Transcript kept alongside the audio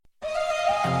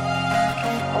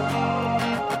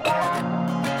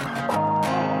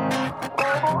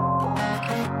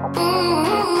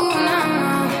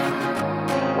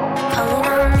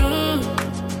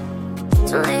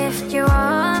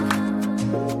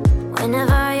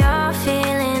whenever you're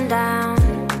feeling down.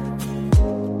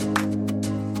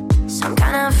 Some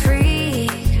kind of freak.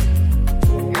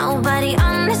 Nobody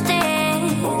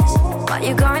understands what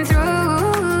you're going through.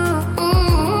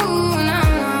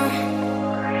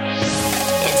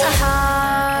 It's a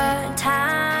hard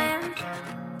time.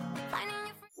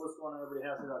 What's going on, everybody?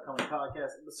 How's it coming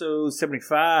podcast? Episode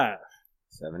 75.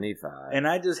 75. And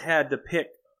I just had to pick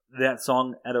that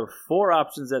song out of 4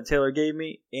 options that Taylor gave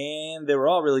me, and they were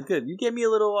all really good. You gave me a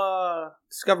little,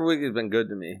 Discover Week has been good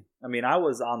to me. I mean, I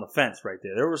was on the fence right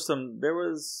there. There was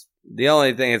The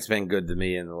only thing that's been good to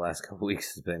me in the last couple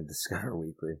weeks has been Discover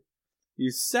Weekly.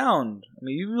 you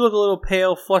look a little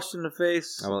pale, flushed in the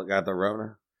face. I got the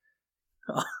Rona.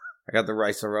 I got the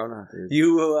Rice-A-Rona,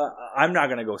 dude. I'm not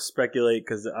going to go speculate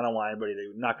because I don't want anybody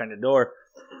to knock on your door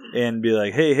and be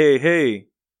like, hey.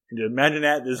 And just imagine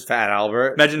that. This Fat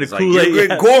Albert. Imagine the He's Kool-Aid. Like, you're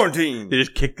in quarantine. They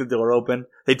just kick the door open.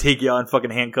 They take you out in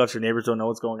fucking handcuffs. Your neighbors don't know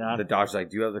what's going on. The doctor's like,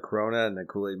 do you have the Corona? And the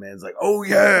Kool-Aid man's like, oh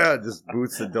yeah. Just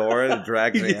boots the door and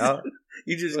drags me out.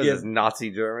 You just What get is this,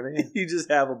 Nazi Germany. You just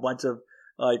have a bunch of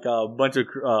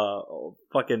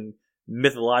fucking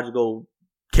mythological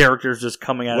characters just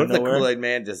coming out What of if the nowhere. Kool-Aid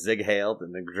man just zig-hailed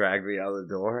and then dragged me out of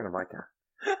the door? And I'm like,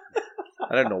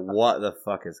 I don't know what the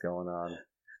fuck is going on.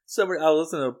 Somebody, I'll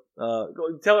listen to.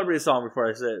 Tell everybody a song before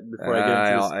I get into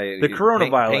this. The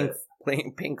Coronavirus.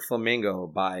 Pink Flamingo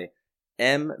by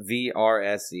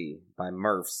MVRSE by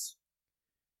Murphs.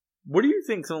 What do you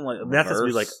think? Something like that has to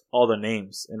be like all the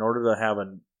names in order to have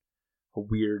a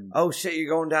weird. Oh shit!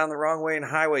 You're going down the wrong way in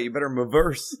highway. You better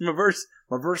reverse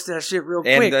Reverse that shit real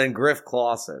quick. And then Griff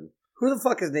Clausen. Who the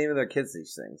fuck is naming their kids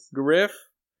these things? Griff.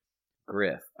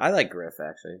 I like Griff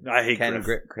actually. I hate Ken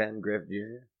Griff. Ken Griff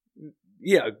Jr.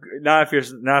 Yeah, not if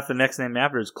the next name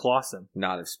after is Clausen.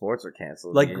 Not if sports are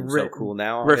canceled. Like so cool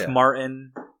now. Griff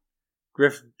Martin,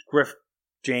 Griff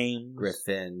James,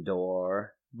 Gryffindor,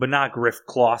 but not Griff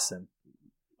Clausen.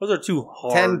 Those are too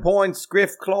hard. 10 points,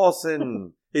 Griff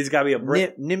Clausen. He's got to be a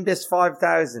brick. Nimbus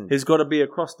 5000. He's got to be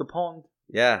across the pond.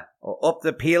 Yeah, or up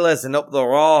the peelers and up the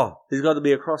raw. He's got to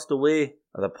be across the way.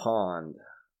 Or the pond.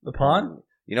 The pond?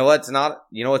 You know what's not?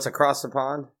 You know what's across the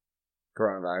pond?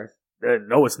 Coronavirus.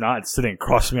 No, it's not. It's sitting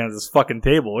across from me on this fucking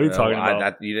table. What are you talking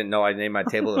about? You didn't know I named my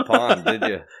table the pond, did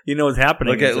you? You know what's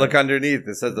happening. Look underneath.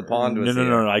 It says the pond was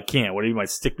No, I can't. What, you might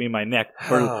stick me in my neck.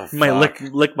 Or Oh, you might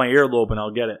lick my earlobe and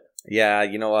I'll get it. Yeah,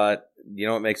 you know what? You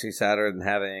know what makes me sadder than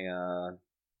having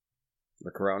the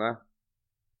corona?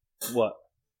 What?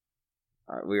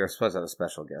 We were supposed to have a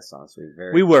special guest on this week.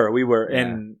 We were. Yeah.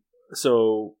 And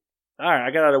so, all right, I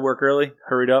got out of work early,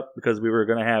 hurried up, because we were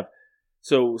going to have...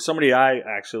 So somebody I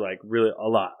actually like really a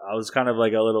lot. I was kind of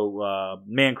like a little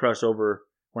man crush over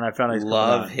when I found out he's coming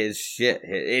on. Love his shit.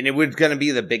 And it was going to be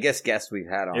the biggest guest we've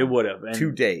had on. It would have.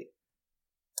 To date.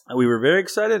 We were very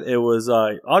excited. It was,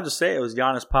 I'll just say it was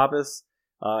Giannis Pappas.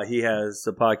 He has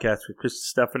a podcast with Chris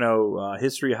Stefano,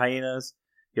 History Hyenas.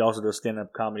 He also does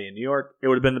stand-up comedy in New York. It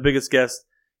would have been the biggest guest.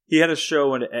 He had a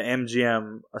show at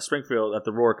MGM Springfield at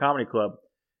the Roar Comedy Club.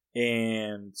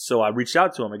 And so I reached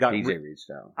out to him. DJ reached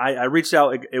out. I reached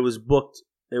out. It was booked.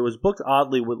 It was booked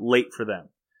oddly late for them.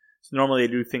 So normally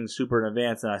they do things super in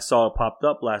advance, and I saw it popped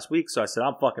up last week. So I said,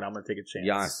 I'm going to take a chance.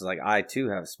 Giannis is like, I too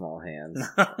have small hands.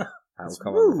 I will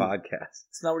come on the podcast.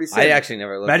 That's not what he said. I actually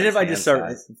never looked Imagine at if I just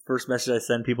started. size. First message I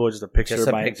send people is just a picture Just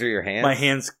of a picture of your hands? my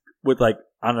hands with like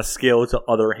on a scale to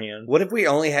other hands. What if we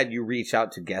only had you reach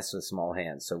out to guests with small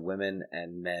hands? So women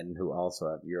and men who also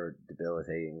have your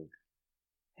debilitating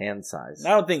hand size. I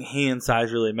don't think hand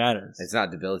size really matters. It's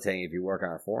not debilitating if you work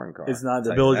on a foreign car. It's not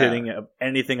debilitating of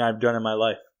anything I've done in my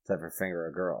life. Except for finger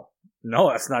a girl.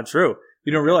 No, that's not true.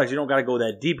 You don't realize you don't got to go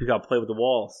that deep. You got to play with the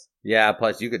walls. Yeah,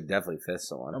 plus you could definitely fist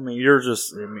someone. I mean, you're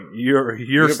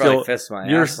could still fist my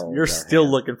you're asshole you're with that still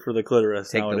hand. looking for the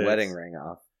clitoris. Take nowadays. the wedding ring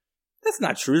off. That's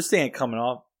not true. This thing ain't coming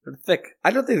off. They're thick.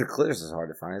 I don't think the clitoris is hard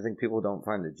to find. I think people don't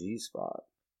find the G spot.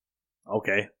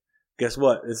 Okay. Guess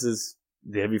what?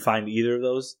 Have you find either of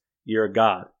those? You're a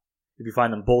god. If you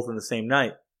find them both in the same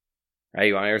night. Hey,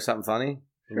 you want to hear something funny?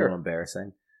 Sure. A little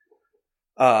embarrassing.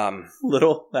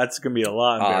 Little? That's going to be a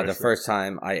lot embarrassing. The first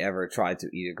time I ever tried to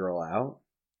eat a girl out,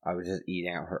 I was just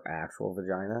eating out her actual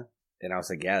vagina. And I was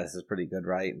like, yeah, this is pretty good,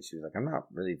 right? And she was like, I'm not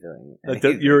really feeling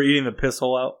anything. You were eating the piss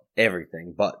hole out?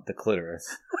 Everything but the clitoris.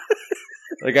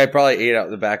 Like, I probably ate out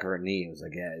the back of her knee. I was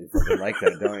like, yeah, you fucking like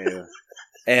that, don't you?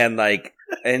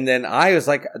 And then I was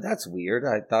like, that's weird.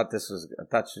 I thought she was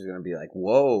going to be like,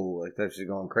 whoa. Like, that she was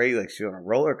going crazy. Like, she was on a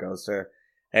roller coaster.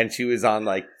 And she was on,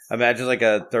 like, imagine, like,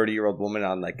 a 30-year-old woman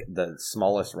on, like, the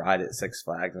smallest ride at Six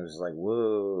Flags. And I was just like,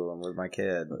 whoa, I'm with my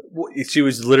kid. She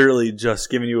was literally just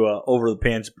giving you a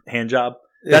over-the-pants hand job?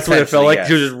 That's what it felt like. Yes.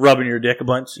 You were just rubbing your dick a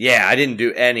bunch. Yeah, I didn't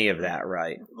do any of that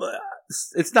right.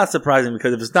 It's not surprising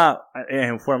because if it's not,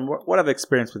 and from what I've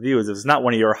experienced with you, is if it's not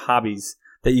one of your hobbies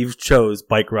that you've chose,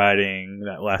 bike riding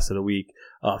that lasted a week,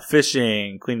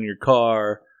 fishing, cleaning your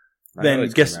car, then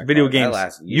guess video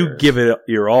games, you give it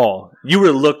your all. You would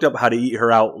have looked up how to eat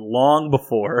her out long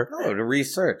before. No, to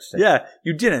research. Yeah,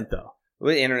 you didn't though.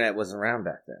 Well, the internet wasn't around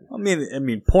back then. I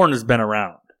mean, porn has been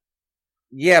around.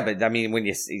 Yeah, but I mean, when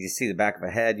you see the back of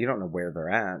a head, you don't know where they're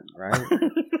at, right?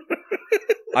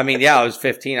 I mean, yeah, I was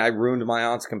 15. I ruined my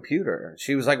aunt's computer.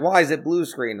 She was like, "Why is it blue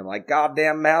screen?" I'm like,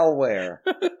 "Goddamn malware."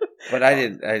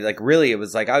 But really, it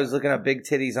was like I was looking up big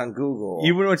titties on Google.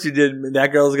 Even when she did,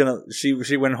 that girl's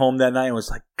she went home that night and was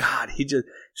like, God, she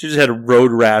just had a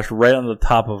road rash right on the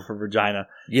top of her vagina.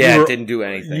 Yeah, it didn't do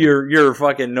anything. Your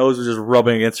fucking nose was just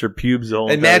rubbing against her pubes the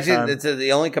whole Imagine,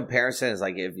 the only comparison is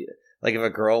like if a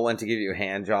girl went to give you a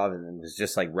hand job and then was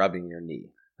just like rubbing your knee.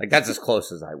 Like that's as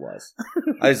close as I was.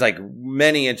 I was like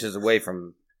many inches away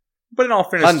from. But in all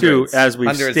fairness, too, as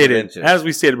we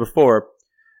stated before,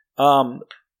 making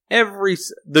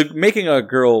a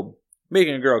girl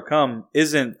come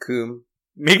isn't coom.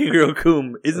 Making a girl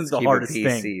coom isn't the hardest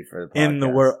thing in the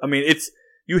world. I mean,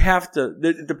 you have to.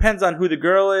 It depends on who the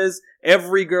girl is.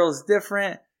 Every girl is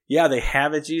different. Yeah, they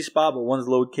have a G spot, but one's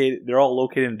located. They're all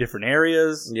located in different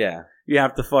areas. Yeah, you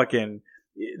have to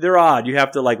they're odd. You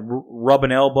have to like rub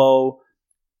an elbow,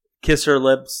 kiss her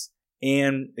lips,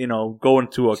 and go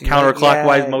into a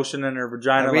counterclockwise motion in her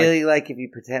vagina. I really like if you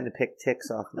pretend to pick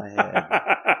ticks off my head.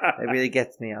 It really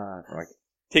gets me off. Like,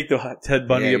 take the Ted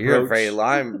Bundy approach. You're afraid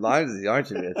limes,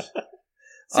 aren't you, bitch?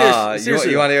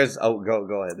 Seriously. You want to hear? Oh,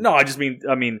 go ahead. No, I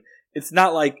mean, it's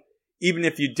not like even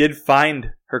if you did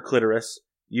find her clitoris,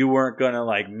 you weren't gonna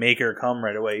like make her come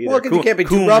right away either. Well, because you can't be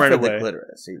too rough with the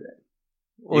clitoris either.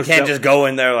 You can't just go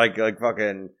in there like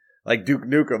fucking like Duke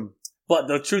Nukem. But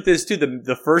the truth is, too,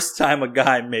 the first time a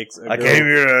guy makes a girl, came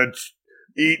here to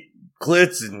eat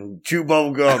clits and chew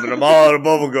bubble gum, and I'm all out of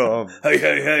bubble gum.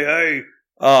 Hey.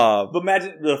 But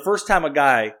imagine the first time a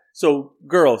guy. So,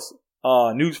 girls,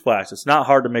 newsflash: it's not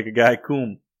hard to make a guy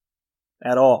cum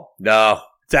at all. No,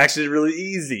 it's actually really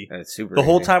easy. And it's super. The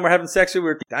whole time we're having sex,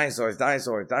 we're dinosaurs.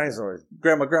 Grandma's dinosaurs.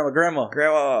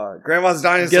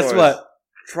 Guess what?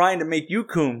 Trying to make you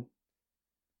cum.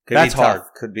 That's hard.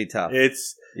 Could be tough.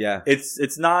 It's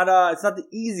not the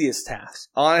easiest task.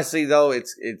 Honestly, though,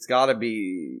 it's got to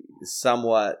be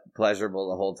somewhat pleasurable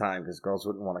the whole time because girls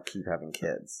wouldn't want to keep having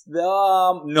kids.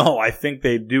 No, I think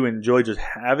they do enjoy just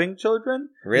having children.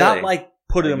 Really? Not like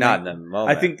putting them. Not in the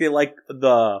moment. I think they like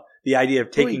the idea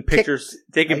of taking pictures.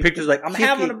 Taking pictures like I'm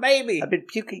having a baby. I've been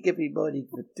puking everybody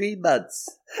for 3 months.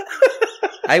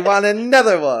 I want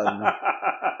another one.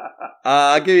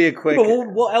 I'll give you a quick...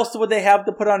 But what else would they have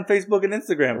to put on Facebook and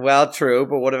Instagram? Well, true,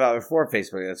 but what about before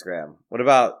Facebook and Instagram? What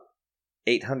about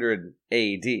 800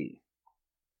 AD?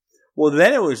 Well,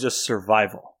 then it was just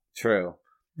survival. True.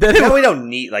 Now we don't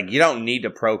need... Like, you don't need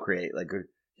to procreate. Like,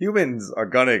 humans are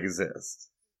gonna exist.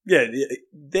 Yeah,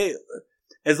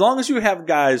 as long as you have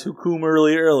guys who cum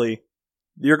early,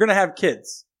 you're gonna have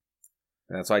kids.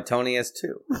 That's why Tony has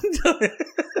 2.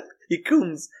 He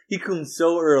cooms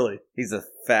so early. He's the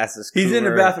fastest. He's in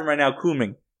the bathroom right now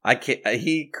cooming. I can't.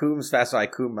 He cooms faster than I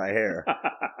coom my hair.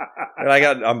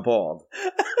 And I'm bald.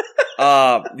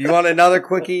 You want another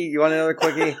quickie?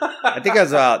 I think I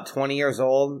was about 20 years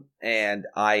old, and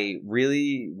I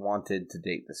really wanted to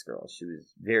date this girl. She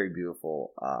was very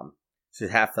beautiful. She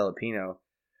was half Filipino,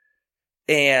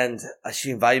 and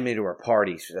she invited me to her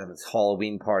party. She was at this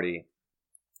Halloween party.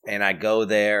 And I go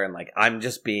there and like, I'm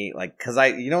just being like, cause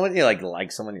when you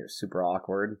like someone, you're super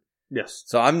awkward. Yes.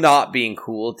 So I'm not being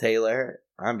cool, Taylor.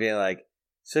 I'm being like,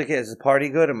 so okay, is the party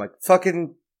good? I'm like,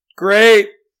 fucking great.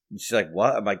 And she's like,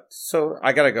 what? I'm like, so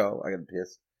I gotta go. I gotta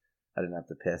piss. I didn't have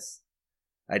to piss.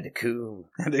 I had to coom.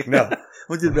 No.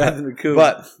 Went to the bathroom to coom.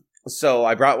 But, so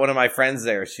I brought one of my friends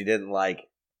there she didn't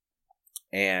like.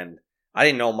 And I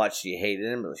didn't know much she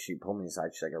hated him, but she pulled me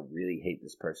aside. She's like, I really hate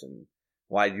this person.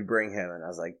 Why did you bring him? And I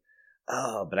was like,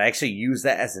 oh, but I actually used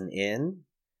that as an in.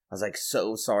 I was like,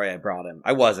 so sorry I brought him.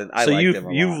 I wasn't. I liked him a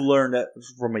lot. You've learned that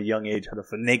from a young age how to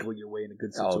finagle your way into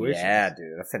good situations. Oh, yeah,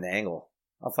 dude. A finagle.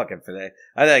 I'll fucking finagle.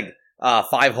 I think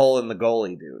 5-hole in the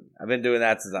goalie, dude. I've been doing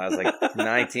that since I was like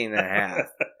 19 and a half.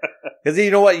 Because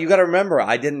you know what? You got to remember,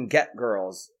 I didn't get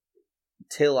girls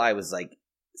till I was like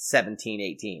 17,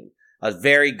 18. I was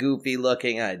very goofy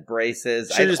looking. I had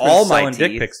braces. I had all my teeth.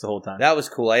 Dick pics the whole time. That was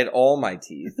cool. I had all my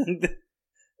teeth.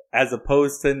 As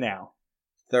opposed to now.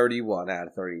 31 out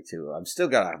of 32. I've still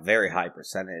got a very high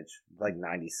percentage, like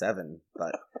 97.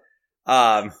 But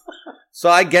So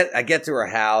I get to her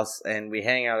house and we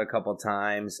hang out a couple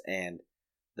times, and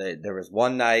there was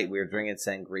one night we were drinking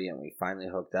sangria and we finally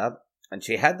hooked up, and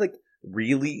she had like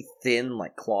really thin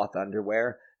like cloth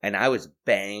underwear, and I was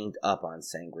banged up on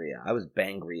sangria. I was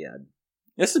bangria.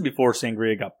 This is before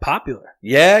sangria got popular.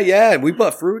 Yeah. We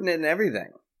put fruit in it and everything.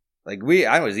 Like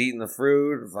I was eating the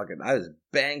fruit. I was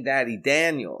Bang Daddy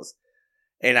Daniels.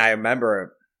 And I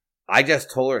remember I just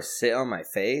told her to sit on my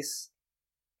face.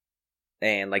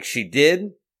 And like she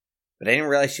did, but I didn't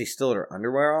realize she still had her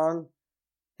underwear on.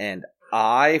 And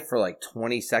I, for like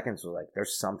 20 seconds, was like,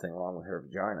 there's something wrong with her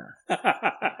vagina.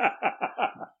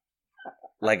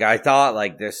 Like I thought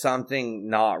like there's something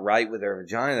not right with her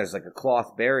vagina. There's like a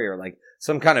cloth barrier, like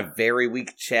some kind of very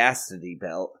weak chastity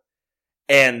belt.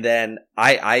 And then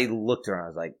I looked at her and I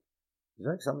was like, is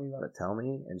there like something you want to tell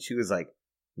me? And she was like,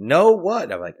 no,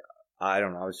 what? I'm like, I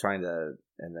don't know. I was trying to,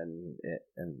 and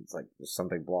it's like, there's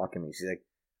something blocking me. She's like,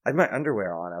 I have my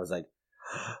underwear on. I was like,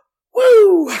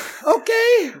 woo,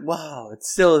 okay. Wow,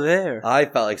 it's still there. I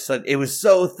felt like it was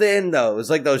so thin though. It was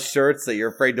like those shirts that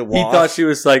you're afraid to wash. He thought she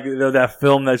was like, that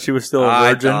film that she was still a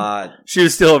virgin. She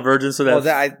was still a virgin, so that.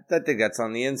 Well, I think that's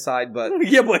on the inside, but.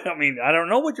 Yeah, but I mean, I don't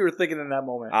know what you were thinking in that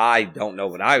moment. I don't know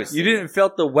what I was thinking. You didn't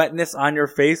felt the wetness on your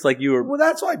face like you were. Well,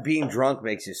 that's why being drunk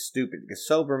makes you stupid. Because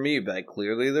sober me, would be like,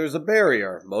 clearly there's a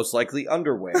barrier. Most likely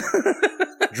underwear.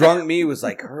 Drunk me was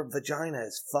like, her vagina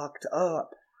is fucked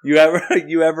up. You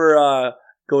ever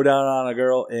go down on a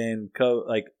girl and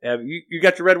have you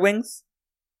got your Red Wings?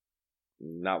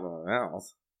 Not with my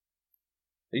mouth.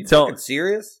 Are you So- fucking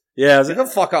serious? Yeah, You can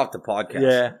fuck off the podcast.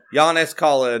 yeah. Giannis,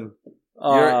 Colin,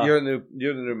 Uh, you're the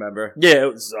new member. Yeah,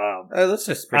 it was. Let's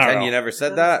just I don't pretend know. you never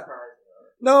said that.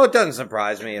 No, it doesn't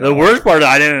surprise me at The all. worst part,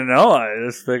 I didn't know. I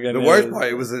just figured The worst part,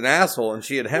 it was an asshole and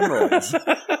she had hemorrhoids.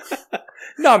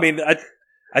 No, I mean,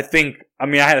 I think. I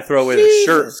mean, I had to throw away the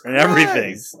shirt Jesus and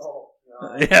everything. Christ.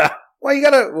 Yeah, Well, you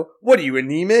gotta. What are you,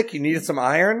 anemic? You needed some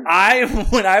iron?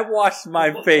 when I washed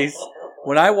my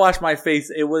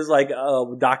face, it was like a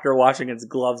doctor washing his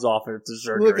gloves off after You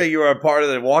surgery. look like you were a part of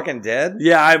the Walking Dead.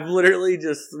 Yeah, I literally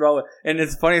just throw it. And the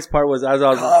funniest part was as I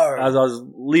was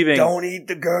leaving. Don't eat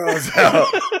the girls out.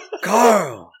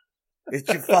 Carl,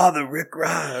 it's your father, Rick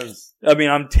Grimes. I mean,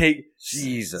 I'm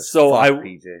Jesus. So fuck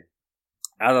PJ.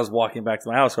 as I was walking back to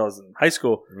my house, 'cause I was in high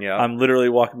school. Yeah. I'm literally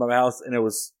walking by my house, and it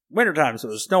was wintertime, so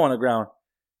there was snow on the ground.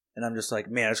 And I'm just like,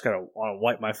 man, I just want to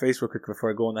wipe my face real quick before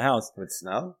I go in the house. With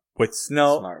snow? With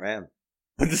snow. Smart man.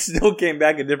 But the snow came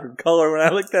back a different color when I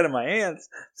looked at it in my hands.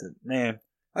 I said, man,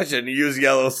 I shouldn't use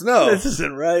yellow snow. this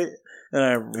isn't right. And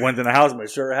I went in the house, my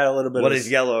shirt had a little bit What of does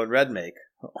yellow and red make?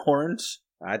 orange.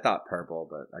 I thought purple,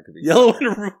 but I could be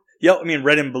Yellow and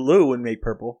red and blue would make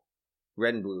purple.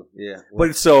 red and blue. Yeah.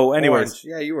 But so, anyways, Orange.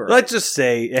 Yeah, you were. let's just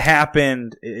say it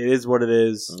happened. It is what it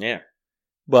is. Yeah.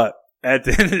 But at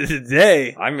the end of the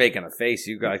day, I'm making a face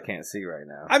you guys can't see right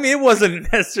now. I mean, it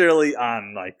wasn't necessarily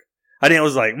on like. I think it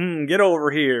was like, get over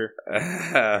here,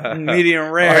 medium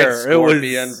rare. It was.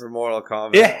 Scorpion for Mortal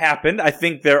Kombat. It happened. I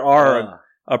think there are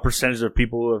a percentage of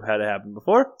people who have had it happen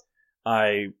before.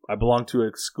 I belong to an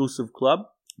exclusive club.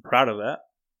 I'm proud of that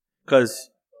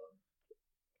because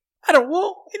I don't.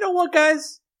 Well, you know what,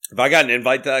 guys? If I got an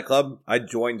invite to that club, I'd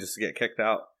join just to get kicked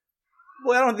out.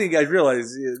 Well, I don't think you guys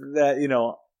realize that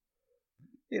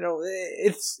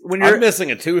it's when you're I'm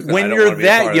missing a tooth. and I when don't you're wanna be a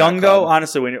part that of young that though. club.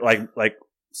 Honestly, when you're like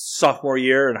sophomore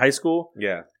year in high school,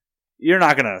 Yeah. you're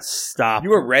not gonna stop. You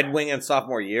were Red Wing in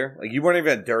sophomore year? Like, you weren't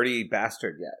even a dirty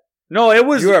bastard yet. No, it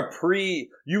was. You were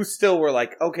you still were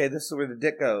like, okay, this is where the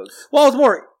dick goes. Well, it was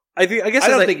more. I guess I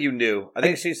don't as think you knew. I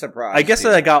think she's surprised. I guess you.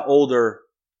 as I got older,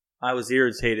 I was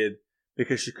irritated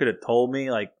because she could have told me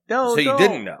like, no. So you don't.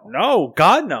 didn't know? No,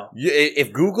 God, no.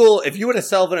 If you would have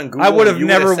self it in Google, I would have you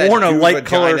never said, worn a "Dude, light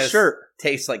color vaginas shirt.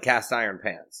 Tastes like cast iron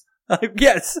pants.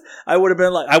 Yes, I would have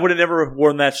been like, I would have never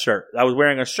worn that shirt. I was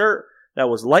wearing a shirt that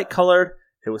was light colored.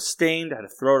 It was stained. I had to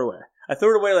throw it away. I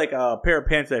threw it away like a pair of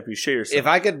pants that if you shit yourself. If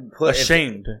I could put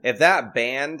ashamed. if that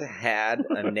band had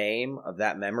a name of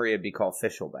that memory, it'd be called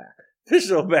Fischelback.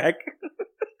 Fischelback.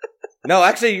 No,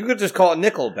 actually, you could just call it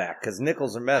Nickelback because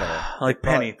nickels are metal. Like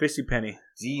Penny, Fishy Penny.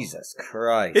 Jesus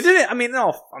Christ! It didn't. I mean,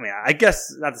 no. I mean, I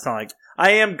guess not to sound like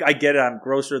I am. I get it. I'm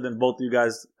grosser than both you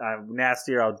guys. I'm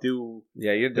nastier. I'll do.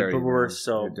 Yeah, you're dirty. worse,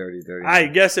 so you're dirty. I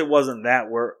guess it wasn't that.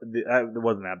 It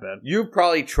wasn't that bad. You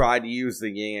probably tried to use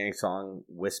the Yin Yang song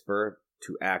 "Whisper"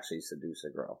 to actually seduce a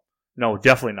girl. No,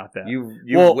 definitely not that. You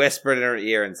Well- whispered in her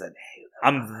ear and said, "Hey,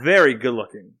 I'm very good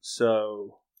looking,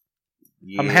 so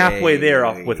I'm halfway there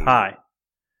off with high.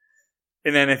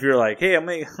 And then if you're like, hey, let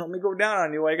me go down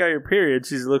on you. I got your period.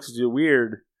 She looks at you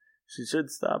weird. She should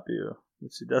stop you.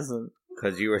 which she doesn't.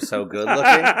 Because you were so good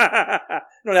looking?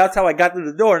 No, that's how I got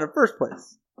through the door in the first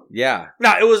place. Yeah.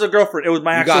 No, it was a girlfriend. It was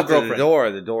my actual girlfriend. The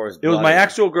door is It was my bloody.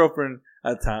 actual girlfriend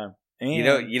at the time. And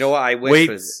You know what I wish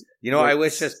was... You know what I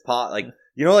wish this pot... Like,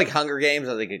 you know like Hunger Games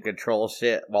where they could control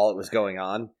shit while it was going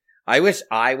on? I wish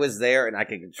I was there and I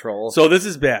could control... So this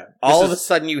is bad. All of a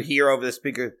sudden you hear over the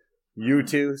speaker, you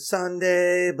two,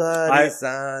 Sunday, buddy,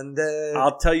 Sunday.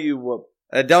 I'll tell you what...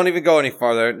 Don't even go any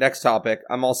farther. Next topic.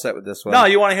 I'm all set with this one. No,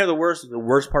 you want to hear the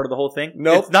worst part of the whole thing?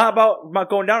 Nope. It's not about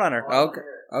going down on her.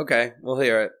 Okay. We'll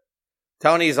hear it.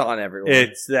 Tony's on everyone.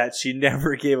 It's that she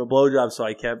never gave a blowjob, so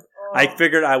I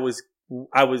figured I was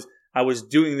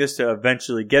doing this to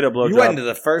eventually get a blowjob. You went into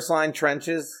the first line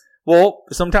trenches? Well,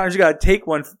 sometimes you gotta take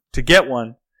one to get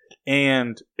one.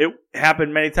 And it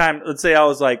happened many times. Let's say I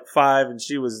was like 5 and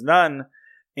she was none,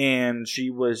 and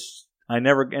I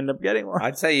never ended up getting one.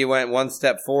 I'd say you went 1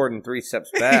 step forward and 3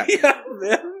 steps back. Yeah.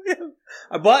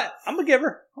 But I'm a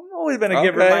giver. I've always been a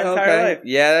giver my entire life.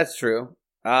 Yeah, that's true.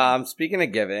 Speaking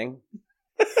of giving,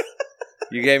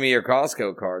 you gave me your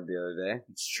Costco card the other day.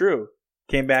 It's true.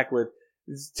 Came back with,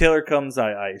 Taylor comes,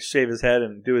 I shave his head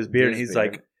and do his beard, and he's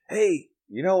like, hey.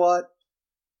 You know what?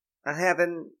 I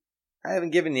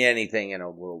haven't given you anything in a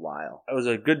little while. It was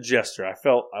a good gesture. I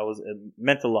felt it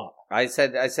meant a lot. I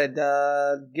said,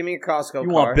 give me your Costco card.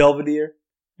 You want Belvedere?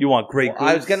 You want Grey Goose?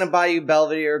 I was going to buy you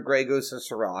Belvedere, Grey Goose, and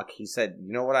Ciroc. He said,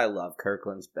 you know what I love?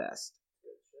 Kirkland's Best.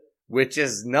 Which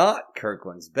is not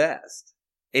Kirkland's Best.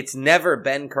 It's never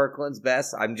been Kirkland's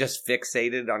Best. I'm just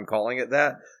fixated on calling it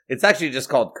that. It's actually just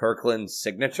called Kirkland's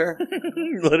Signature.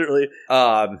 Literally.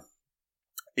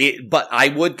 But I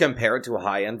would compare it to a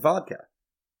high-end vodka.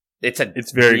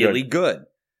 It's very really good.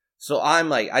 So I'm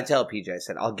like, I tell PJ, I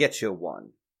said, I'll get you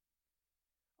one.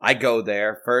 I go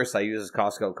there first. I use his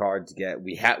Costco card to get.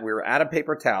 We were out of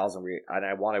paper towels, and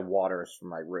I wanted waters for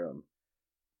my room.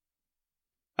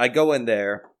 I go in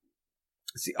there,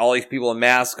 see all these people with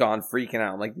masks on, freaking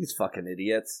out. I'm like, these fucking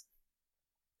idiots.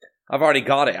 I've already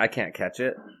got it. I can't catch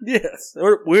it. Yes,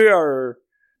 we are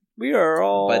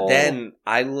all. But then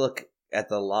I look at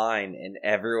the line, and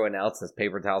everyone else has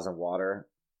paper towels and water.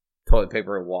 Toilet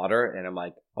paper and water, and I'm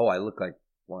like, oh, I look like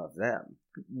one of them.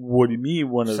 What do you mean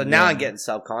one of them? So now I'm getting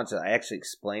self-conscious. I actually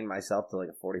explained myself to like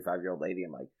a 45-year-old lady.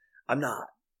 I'm like, I'm not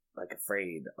like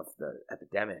afraid of the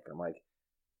epidemic. I'm like,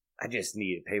 I just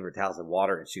need paper towels and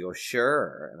water. And she goes,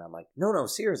 sure. And I'm like, no,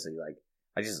 seriously. Like,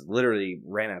 I just literally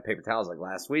ran out of paper towels like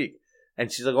last week.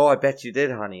 And she's like, oh, I bet you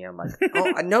did, honey. I'm like,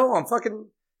 oh, I know. I'm fucking,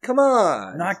 come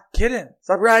on. Not kidding.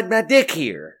 Stop riding my dick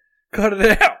here. Cut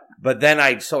it out. But then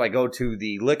I go to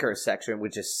the liquor section,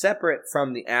 which is separate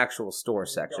from the actual store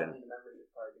section.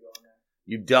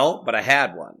 You don't, but I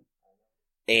had one.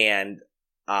 And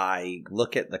I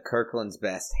look at the Kirkland's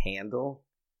Best handle,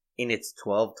 and it's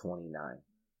 $12.29.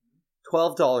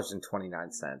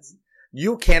 $12.29.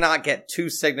 You cannot get 2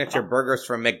 signature burgers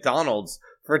from McDonald's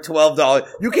for $12.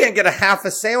 You can't get a half a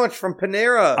sandwich from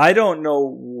Panera. I don't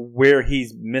know where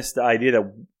he's missed the idea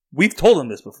that we've told him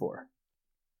this before.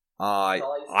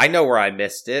 I know where I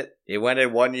missed it. It went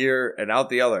in one ear and out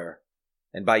the other.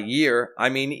 And by year, I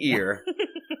mean ear.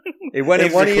 It went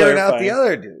in one ear and out the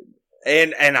other, dude.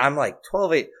 And I'm like,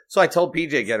 12.8. So I told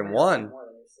PJ, get him one.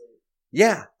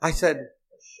 Yeah. I said,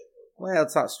 well,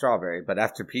 it's not strawberry, but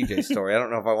after PJ's story, I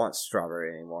don't know if I want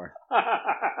strawberry anymore.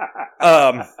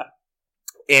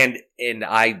 And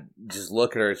I just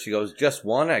look at her and she goes, just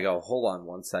one? I go, hold on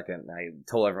 1 second. And I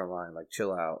told everyone, I'm like,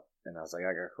 chill out. And I was like,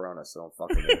 I got Corona, so don't fuck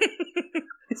with me.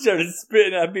 He started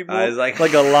spitting at people. I was like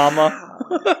a llama.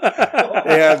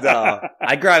 And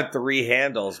I grabbed 3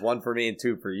 handles, 1 for me and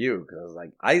 2 for you. Because I was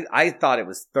like, I thought it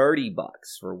was $30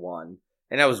 for one.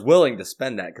 And I was willing to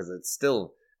spend that because it's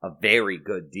still a very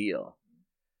good deal.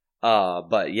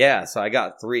 But yeah, so I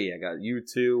got 3. I got you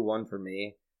 2, 1 for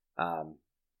me. And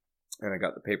I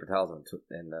got the paper towels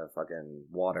and the fucking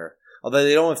water. Although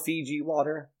they don't have Fiji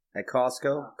water at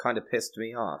Costco, kind of pissed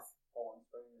me off.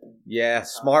 Yeah,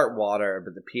 smart water,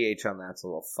 but the pH on that's a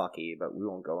little fucky, but we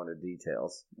won't go into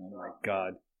details. Oh my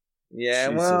god. Yeah,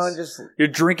 Jesus. well, You're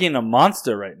drinking a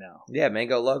Monster right now. Yeah,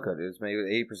 Mango Loco, dude. It's made with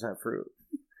 80% fruit.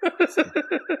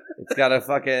 It's got a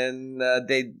fucking... and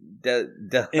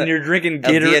you're drinking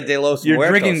Gatorade. You're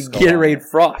drinking Gatorade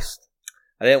Frost.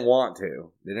 I didn't want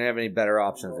to. They didn't have any better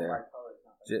options there.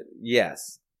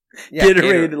 Yes. Yeah,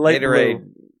 Gatorade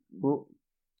Blue.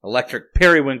 Electric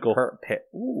Periwinkle.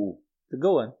 Ooh. The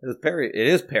good one. It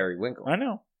is Periwinkle. I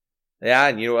know. Yeah,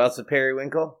 and you know what else is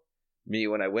Periwinkle? Me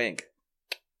when I wink.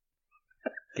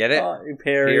 Get it?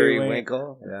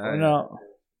 Periwinkle. Yeah. No.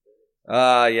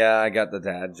 Yeah, I got the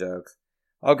dad jokes.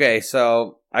 Okay,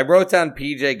 so I wrote down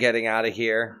PJ getting out of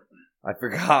here. I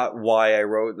forgot why I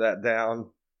wrote that down.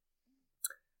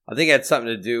 I think it had something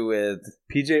to do with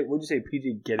PJ. What'd you say?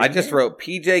 PJ getting? I just here? wrote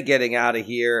PJ getting out of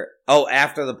here. Oh,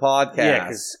 after the podcast. Yeah,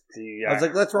 because I was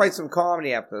like, let's write some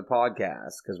comedy after the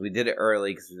podcast because we did it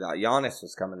early because we thought Giannis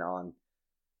was coming on.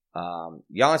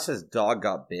 Giannis's dog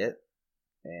got bit,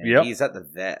 and he's at the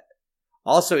vet.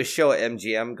 Also, his show at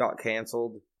MGM got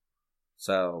canceled.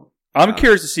 So I'm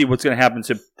curious to see what's going to happen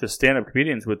to stand-up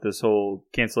comedians with this whole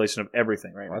cancellation of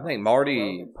everything right now. I think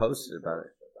Marty posted about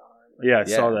it. Yeah, I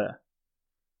saw that.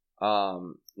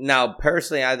 Now,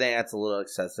 personally, I think that's a little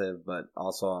excessive, but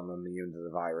also I'm immune to the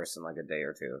virus in like a day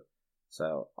or two.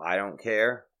 So, I don't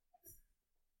care.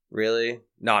 Really?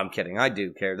 No, I'm kidding. I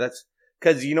do care. That's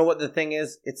because you know what the thing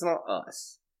is? It's not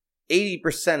us.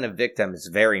 80% of victims is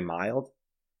very mild.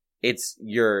 It's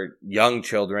your young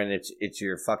children. It's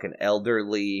your fucking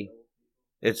elderly.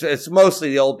 It's mostly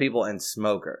the old people and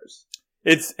smokers.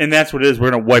 And that's what it is.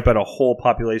 We're going to wipe out a whole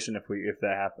population if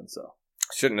that happens. So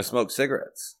shouldn't have smoked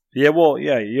cigarettes. Yeah, well,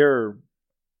 yeah, you're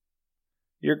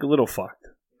a little fucked.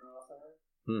 It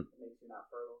makes you not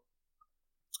fertile.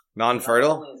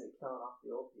 Non-fertile? Not only is it killing off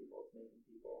the old people, it's making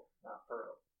people not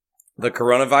fertile. The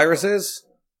coronavirus is?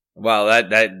 Well,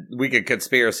 that we could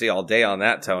conspiracy all day on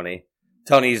that, Tony.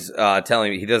 Tony's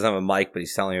telling me he doesn't have a mic, but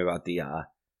he's telling me about the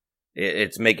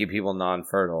it's making people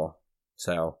non-fertile.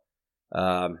 So,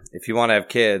 if you want to have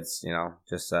kids,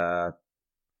 just wear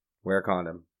a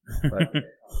condom. But,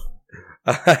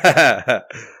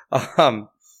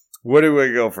 where do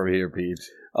we go from here, Pete?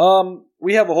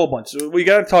 We have a whole bunch. So we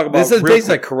got to talk about this is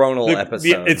basically a coronal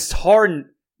episode. It's hard.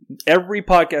 Every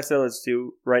podcast I listen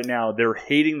to right now, they're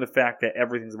hating the fact that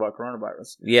everything's about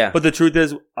coronavirus. Yeah, but the truth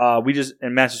is, we just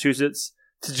in Massachusetts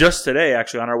just today,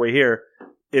 actually on our way here,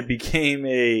 it became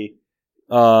the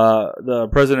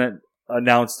president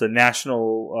announced a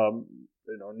nationwide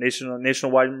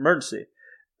emergency.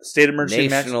 State emergency.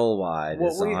 Nationwide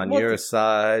is on your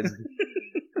side.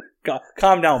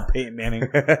 Calm down, Peyton Manning.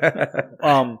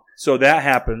 So that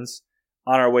happens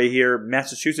on our way here.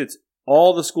 Massachusetts,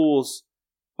 all the schools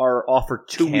are off for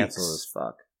 2 weeks. Cancel as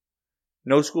fuck.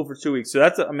 No school for 2 weeks. So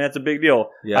that's a big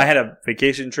deal. Yeah. I had a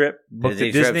vacation trip booked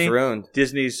to Disney. Ruined.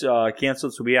 Disney's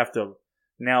canceled, so we have to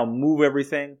now move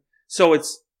everything. So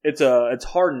it's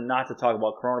hard not to talk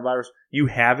about coronavirus. You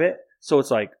have it, so it's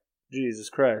like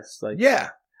Jesus Christ. Like yeah.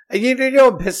 And you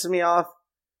know what pisses me off?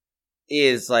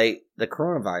 Is like the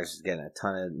coronavirus is getting a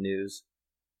ton of news.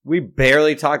 We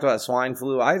barely talked about swine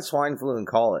flu. I had swine flu in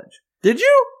college. Did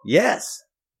you? Yes.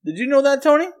 Did you know that,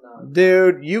 Tony? No.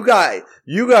 Dude, you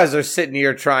guys are sitting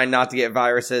here trying not to get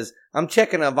viruses. I'm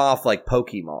checking them off like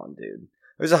Pokemon, dude.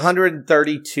 There's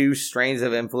 132 strains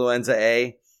of influenza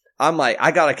A. I'm like,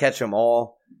 I gotta catch them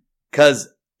all.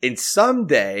 Cause in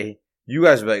someday, you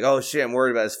guys will be like, oh shit, I'm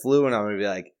worried about this flu. And I'm gonna be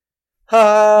like,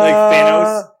 like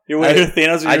Thanos?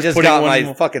 Thanos? I just got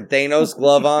my fucking Thanos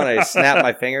glove on. I snapped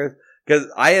my fingers. Because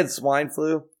I had swine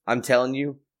flu. I'm telling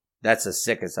you, that's the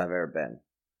sickest I've ever been.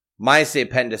 Minus the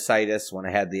appendicitis when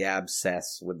I had the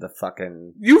abscess with the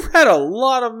fucking... You've had a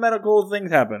lot of medical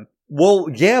things happen. Well,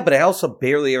 yeah, but I also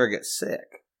barely ever get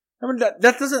sick. I mean, that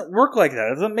doesn't work like that.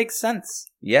 It doesn't make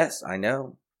sense. Yes, I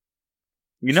know.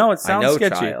 It sounds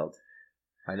sketchy.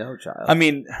 I know, child. I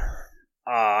mean...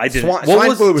 I didn't.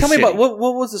 Swine flu was tell me shitty. about what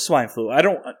was the swine flu?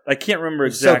 I can't remember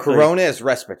exactly. So corona is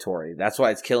respiratory. That's why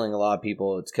it's killing a lot of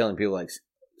people. It's killing people like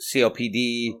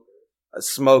COPD,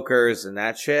 smokers, and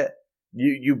that shit.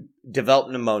 You develop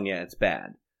pneumonia. It's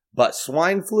bad. But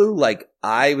swine flu, like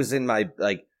I was in my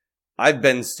I've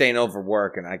been staying over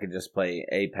work and I could just play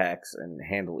Apex and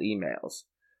handle emails.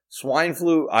 Swine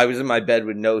flu, I was in my bed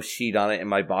with no sheet on it and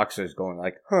my boxers going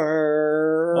like.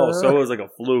 Oh, so it was like a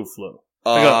flu.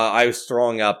 I was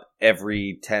throwing up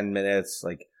every 10 minutes.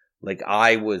 Like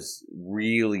I was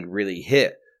really, really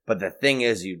hit. But the thing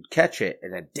is, you'd catch it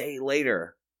and a day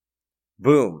later,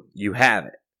 boom, you have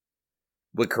it.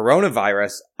 With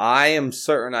coronavirus, I am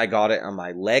certain I got it on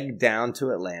my leg down to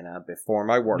Atlanta before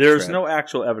my work There's trip. no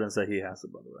actual evidence that he has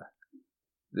it, by the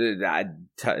way.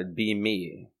 That'd be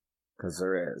me. Because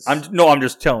there is. I'm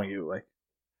just telling you, like.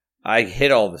 I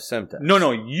hit all the symptoms.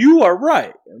 No, you are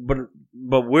right.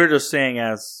 But we're just saying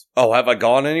as... Oh, have I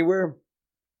gone anywhere?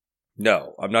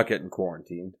 No, I'm not getting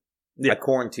quarantined. Yeah. I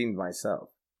quarantined myself.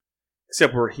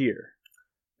 Except we're here.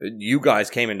 You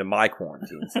guys came into my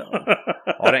quarantine zone.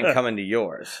 I didn't come into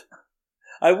yours.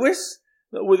 I wish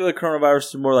that with the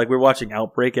coronavirus, more like we're watching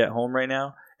Outbreak at home right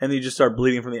now, and you just start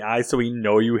bleeding from the eyes so we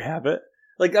know you have it.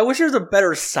 Like, I wish there was a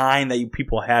better sign that you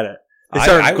people had it. They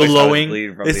started glowing.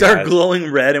 They started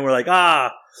glowing red, and we're like,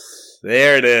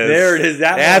 there it is. There it is.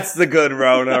 That's the good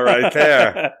Rona right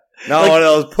there. Not Like, one of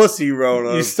those pussy You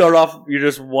Ronas. start off, you're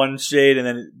just one shade, and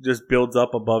then it just builds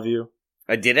up above you.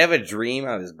 I did have a dream.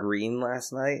 I was green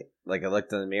last night. Like, I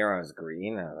looked in the mirror, I was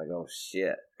green. And I was like, oh,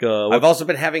 shit. I've also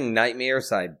been having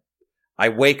nightmares. I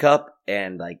wake up,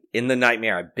 and, like, in the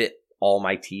nightmare, I bit all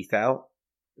my teeth out.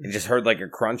 And just heard, like, a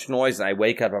crunch noise. And I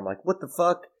wake up, I'm like, what the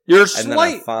fuck? You're And then I'm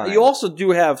slight. fine. You also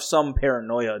do have some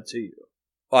paranoia to you.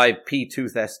 Oh, I have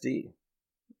P-tooth SD.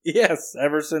 Yes,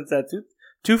 ever since that tooth.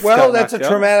 Well, got that's a knocked out.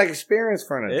 traumatic experience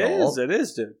for an It adult.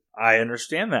 is, dude. I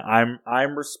understand that.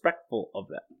 I'm respectful of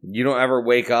that. You don't ever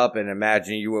wake up and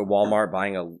imagine you at Walmart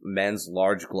buying a men's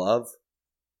large glove?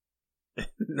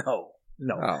 No.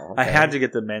 Oh, I had to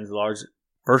get the men's large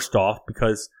first off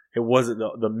because it wasn't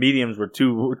the mediums were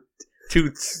too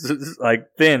like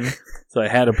thin, so I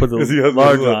had to put the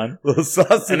large on. Little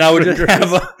sausage And I would just fingers.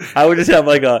 have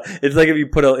like it's like if you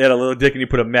had a little dick and you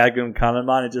put a Magnum condom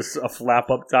on it, just a flap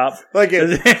up top. Like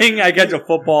it, I catch a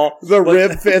football. the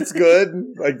rib fits good,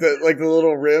 like the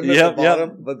little rib at Yep, the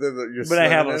bottom. But then you're But I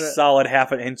have a slimming it. solid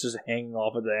half an inch just hanging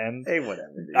off at the end. Hey,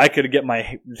 whatever. Dude. I could get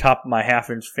my top of my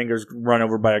half-inch fingers run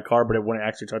over by a car, but it wouldn't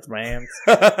actually touch my hands.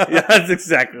 Yeah, that's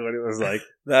exactly what it was like.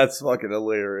 That's fucking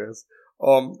hilarious.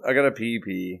 I got a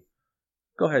pee.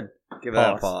 Go ahead. Give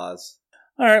that a pause.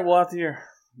 All right. Well, at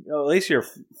least your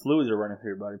fluids are running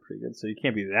through your body pretty good, so you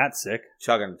can't be that sick.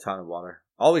 Chugging a ton of water.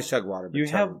 Always chug water. But You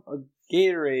have a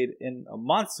Gatorade and a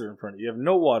Monster in front of you. You have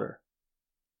no water.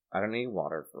 I don't need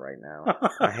water for right now.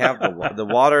 I have the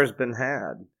water's been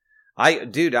had.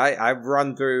 I've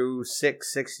run through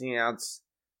 6 16-ounce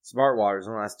smart waters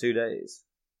in the last 2 days.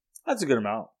 That's a good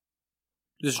amount.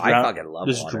 I fucking love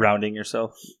just water. drowning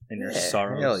yourself in your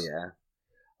sorrows. Hell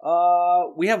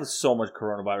yeah. We have so much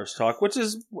coronavirus talk, which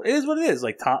is what it is.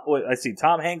 Like I see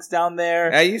Tom Hanks down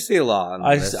there. Yeah, you see a lot on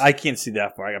this. I can't see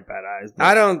that far. I got bad eyes. But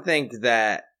I don't think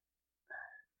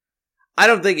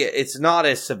it's not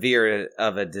as severe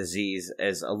of a disease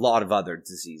as a lot of other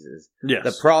diseases. yes.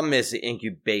 The problem is the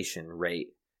incubation rate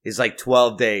is like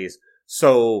 12 days.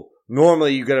 So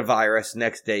normally you get a virus,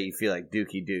 next day you feel like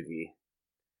dookie.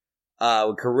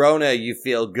 With Corona, you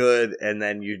feel good, and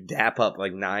then you dap up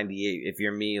like 98. If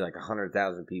you're me, like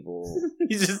 100,000 people,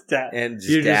 you just dap. and just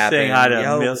You're just dapping. saying hi to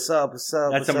Yo, Mil- what's up? That's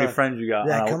What's how many up? friends you got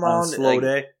Yeah, on, come on a on, slow like-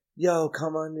 day. Yo,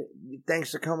 come on! Thanks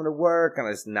for coming to work. And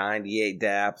it's 98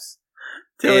 daps.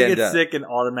 Taylor And, gets sick and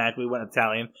automatically went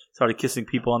Italian. Started kissing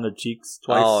people on their cheeks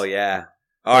twice. Oh yeah.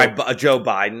 All right, Joe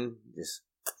Biden. Just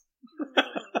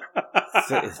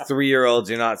 3-year-olds,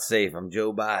 you're not safe. I'm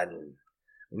Joe Biden.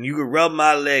 And you can rub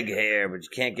my leg hair, but you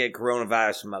can't get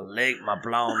coronavirus from my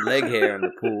blonde leg hair in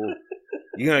the pool.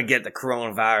 You're gonna get the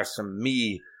coronavirus from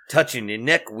me touching your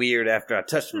neck weird after I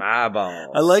touch my eyeballs.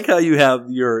 I like how you have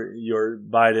your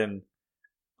Biden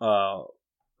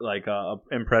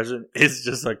impression is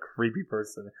just a creepy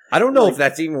person. I don't know like- if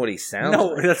that's even what he sounds No,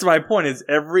 like. that's my point. Is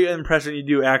every impression you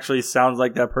do actually sounds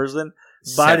like that person.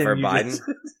 Except for you Biden.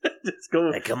 just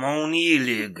go. Hey, come on here,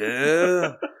 little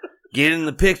girl. Get in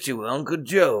the picture with Uncle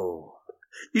Joe.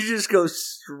 You just go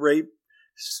straight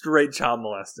child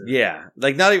molester. Yeah,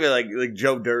 like not even like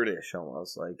Joe Dirtish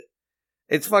almost. Like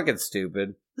it's fucking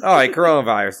stupid. All right,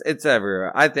 coronavirus, it's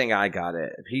everywhere. I think I got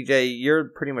it. PJ, you're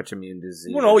pretty much immune to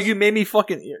disease. Well, no, you made me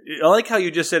fucking. I like how you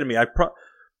just said to me.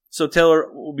 So Taylor,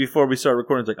 before we started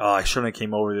recording, was like, "Oh, I shouldn't have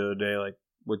came over the other day, like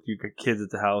with you kids at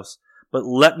the house." But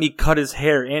let me cut his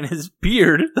hair and his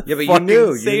beard. Yeah, but you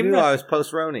knew I was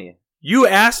post-Roni. You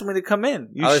asked me to come in.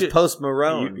 I was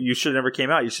post-Marone. You should have never came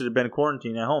out. You should have been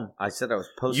quarantined at home. I said I was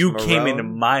post-Marone. You came into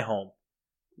my home.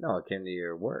 No, I came to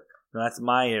your work. No, that's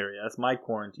my area. That's my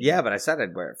quarantine. Yeah, but I said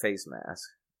I'd wear a face mask.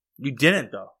 You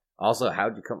didn't, though. Also,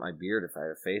 how'd you cut my beard if I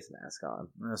had a face mask on?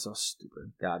 That's so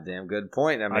stupid. Goddamn good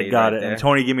point. I got it. There. And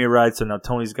Tony gave me a ride, so now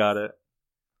Tony's got it.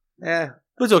 Yeah.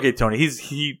 But it's okay, Tony.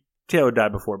 Taylor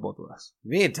died before both of us.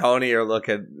 Me and Tony are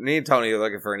looking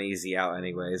for an easy out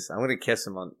anyways. I'm gonna kiss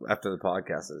him after the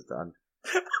podcast is done.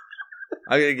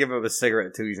 I'm gonna give him a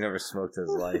cigarette too. He's never smoked in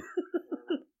his life.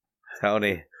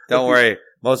 Tony, don't worry.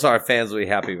 Most of our fans will be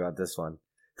happy about this one.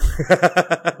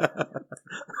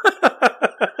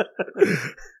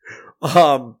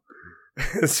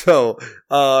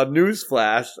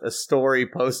 Newsflash, a story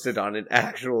posted on an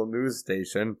actual news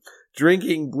station.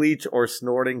 Drinking bleach or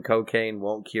snorting cocaine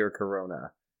won't cure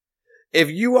corona. If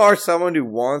you are someone who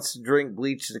wants to drink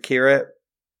bleach to cure it,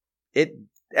 it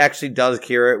actually does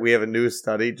cure it. We have a new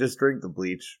study. Just drink the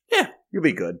bleach. Yeah. You'll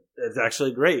be good. It's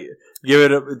actually great.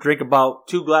 Drink about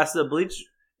 2 glasses of bleach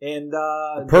and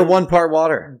Per 1 part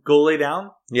water. go lay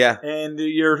down, Yeah. and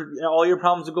all your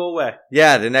problems will go away.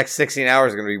 Yeah, the next 16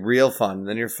 hours are going to be real fun.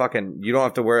 Then you don't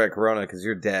have to worry about Corona because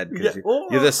you're dead. Because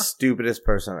you're the stupidest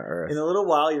person on earth. In a little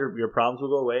while, your problems will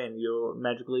go away, and you'll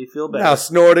magically feel better. Now,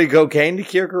 snorting cocaine to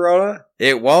cure Corona?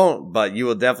 It won't, but you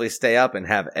will definitely stay up and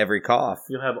have every cough.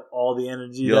 You'll have all the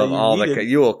energy You'll that have you all needed.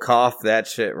 you will cough that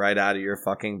shit right out of your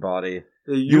fucking body.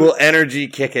 You You will energy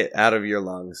kick it out of your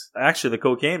lungs. Actually, the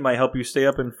cocaine might help you stay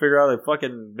up and figure out a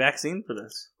fucking vaccine for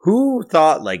this. Who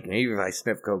thought, like, maybe if I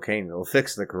sniff cocaine, it'll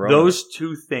fix the Corona? Those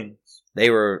two things.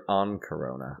 They were on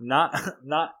Corona. Not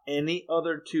any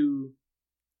other two.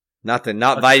 Not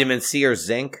vitamin C or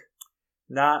zinc.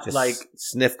 Not Just like,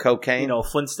 sniff cocaine.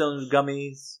 Flintstones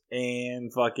gummies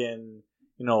and fucking,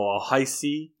 a high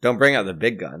C. Don't bring out the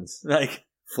big guns. Like,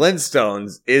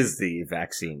 Flintstones is the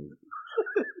vaccine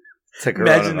to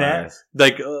imagine coronavirus. that.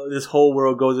 Like, this whole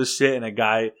world goes to shit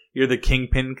and you're the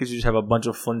kingpin because you just have a bunch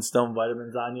of Flintstone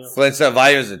vitamins on you. Flintstone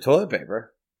vitamins and toilet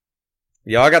paper.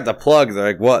 Yo, I got the plug. They're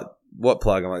like, what? What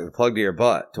plug? I'm like, the plug to your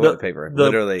butt. Toilet paper. The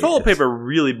Literally. toilet paper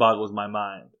really boggles my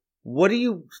mind. What do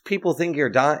you people think you're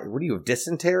dying? What do you have,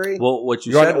 dysentery? Well, what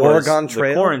you You're said on was Oregon the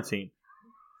Trail? quarantine.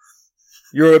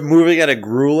 You're moving at a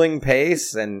grueling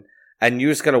pace and you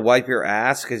just got to wipe your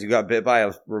ass because you got bit by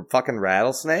a fucking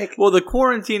rattlesnake? Well, the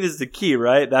quarantine is the key,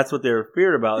 right? That's what they're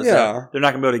feared about. Is Yeah. that they're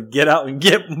not going to be able to get out and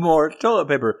get more toilet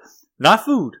paper. Not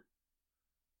food.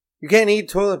 You can't eat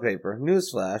toilet paper.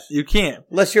 Newsflash. You can't.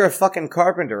 Unless you're a fucking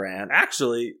carpenter ant.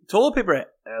 Actually, toilet paper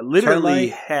literally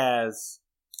Termite? has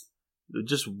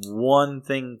just one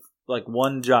thing, like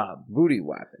one job. Booty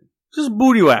whapping. Just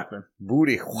booty whapping.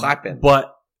 Booty whapping.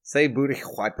 But Say booty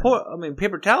whapping.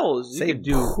 paper towels. Say You can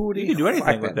do anything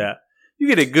whapping. with that. You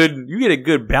get a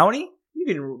good bounty. You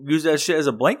can use that shit as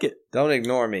a blanket. Don't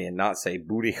ignore me and not say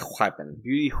booty whapping.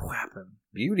 Beauty whapping.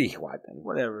 Beauty wiping.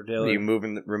 Whatever, Are Taylor. you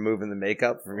removing the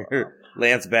makeup from your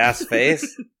Lance Bass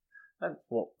face?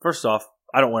 Well, first off,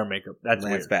 I don't wear makeup. That's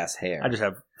Lance weird. Bass hair. I just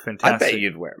have I fantastic. bet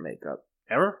you'd wear makeup.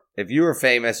 Ever? If you were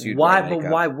famous, you'd Why? wear But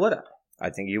makeup. why would I? I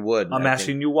think you would. I'm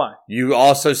asking you why. You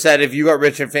also said if you got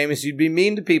rich and famous, you'd be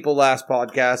mean to people last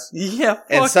podcast. Yeah, fuck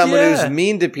And someone yeah. who's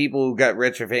mean to people who got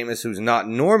rich or famous, who's not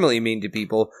normally mean to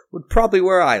people, would probably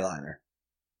wear eyeliner.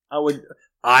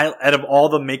 Out of all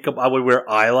the makeup, I would wear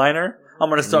eyeliner. I'm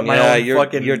gonna start my own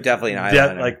fucking. You're definitely an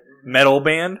eyeliner. like metal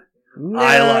band No,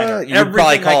 eyeliner. You'd Everything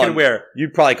probably I call can it, wear,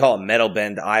 You'd probably call it metal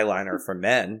bend eyeliner for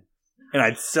men. and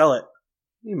I'd sell it.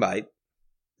 You might.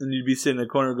 And you'd be sitting in the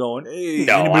corner going, "Hey,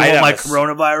 No, anybody I'd want my have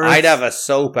coronavirus?" I'd have a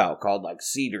soap out called like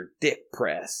Cedar Dick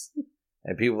Press.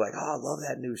 And people were like, oh, I love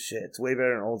that new shit. It's way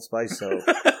better than Old Spice soap.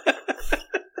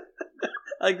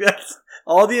 like that's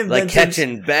all the Like inventions.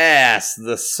 catching bass,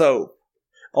 the soap.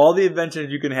 all the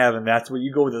inventions you can have, and that's where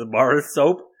you go with the bar of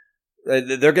soap,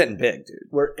 They're getting big, dude.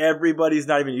 where everybody's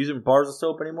not even using bars of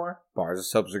soap anymore. Bars of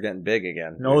soaps are getting big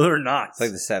again. No, dude. they're not. It's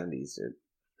like the 70s, dude.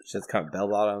 Shit's kind of bell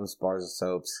bottoms, bars of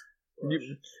soaps.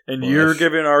 And Bush. you're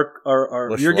giving our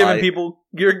Bush you're giving Light.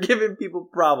 people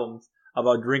problems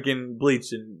about drinking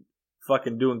bleach and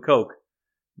fucking doing coke,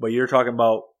 but you're talking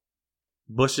about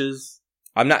bushes.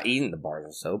 I'm not eating the bars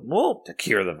of soap Well, to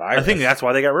cure the virus. I think that's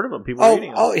why they got rid of them. People are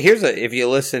eating them. If you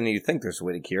listen and you think there's a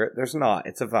way to cure it, there's not.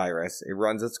 It's a virus. It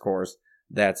runs its course.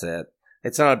 That's it.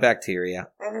 It's not a bacteria.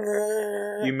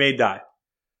 You may die.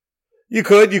 You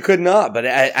could not, but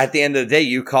at the end of the day,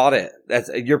 you caught it.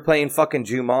 You're playing fucking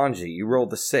Jumanji. You rolled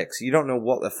the 6. You don't know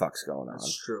what the fuck's going on.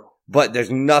 That's true. But there's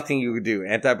nothing you can do.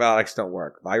 Antibiotics don't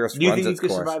work. Virus Do you runs think you its could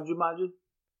course. survive Jumanji?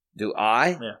 Do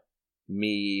I? Yeah.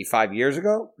 Me 5 years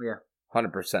ago? Yeah.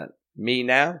 100%. Me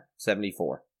now?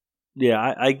 74.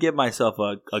 Yeah, I give myself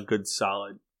a good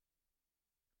solid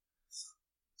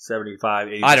 75,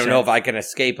 80%. I don't know if I can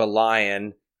escape a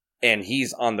lion and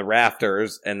he's on the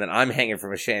rafters and then I'm hanging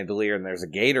from a chandelier and there's a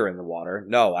gator in the water.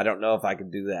 No, I don't know if I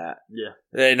can do that. Yeah.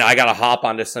 And I gotta hop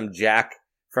onto some jack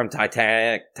from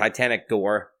Titanic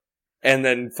door and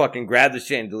then fucking grab the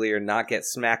chandelier and not get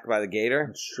smacked by the gator.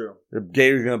 That's true. The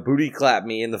gator's gonna booty clap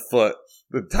me in the foot.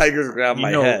 The tiger's gonna have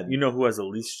my head. You know who has the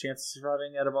least chance of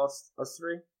surviving out of us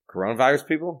three? Coronavirus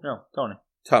people? No, Tony.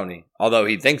 Tony. Although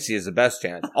he thinks he has the best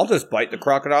chance. I'll just bite the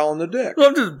crocodile in the dick.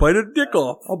 I'll just bite a dick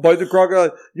off. I'll bite the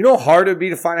crocodile. You know how hard it would be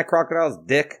to find a crocodile's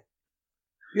dick?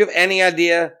 You have any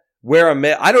idea where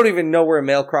I don't even know where a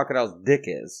male crocodile's dick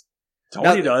is.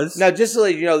 Tony does. Now, just to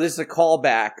let you know, this is a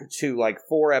callback to like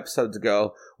 4 episodes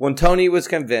ago when Tony was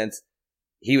convinced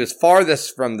he was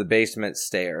farthest from the basement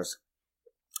stairs.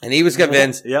 And he was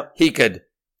convinced Yep. he could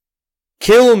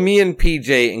kill me and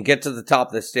PJ and get to the top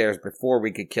of the stairs before we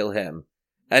could kill him.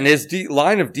 And his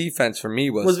line of defense for me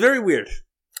Was very weird.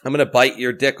 I'm going to bite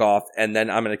your dick off, and then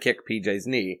I'm going to kick PJ's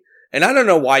knee. And I don't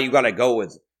know why you got to go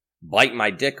with bite my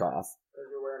dick off. Because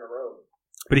you're wearing a robe.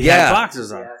 But he Yeah. had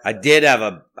boxers on. Yeah. I did have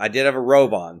a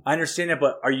robe on. I understand that,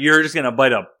 but you're just gonna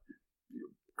bite a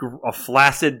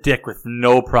flaccid dick with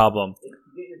no problem? If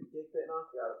you get your dick bitten off,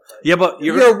 you're out of the fight. Yeah, but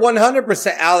You're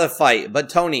 100% out of the fight. But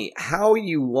Tony, how are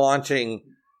you launching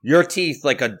your teeth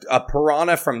like a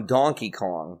piranha from Donkey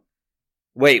Kong?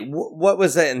 Wait, what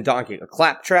was that in Donkey? A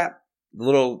claptrap?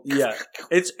 Little. yeah,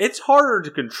 it's harder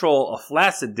to control a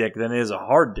flaccid dick than it is a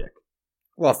hard dick.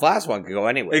 Well, a flash one could go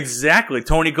anywhere. Exactly.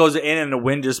 Tony goes in and the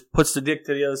wind just puts the dick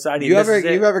to the other side. You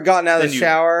ever gotten out of the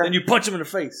shower? And you punch him in the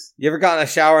face. You ever gotten in a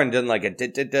shower and done like a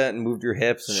dit and moved your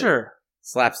hips and it Sure.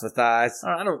 slaps the thighs?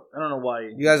 I don't know why.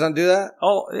 You guys don't do that?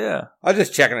 Oh yeah. I was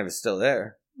just checking if it's still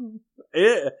there.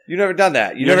 Yeah. You've never done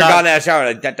that. You've You're never not- gotten out of the shower.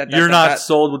 Like, You're not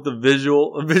sold with the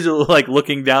visual like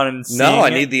looking down and seeing No, I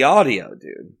it? need the audio,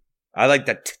 dude. I like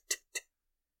the.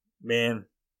 Man,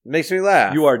 It makes me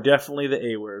laugh. you are definitely the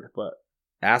A word, but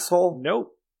asshole.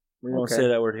 nope. We don't Okay. say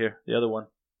that word here. The other one.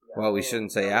 Well, we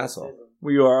shouldn't say asshole.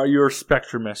 You're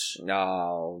spectrumish.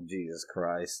 No, Jesus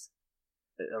Christ.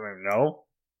 I mean, no.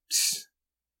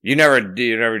 You never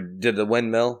did the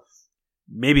windmill?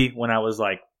 Maybe when I was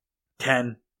like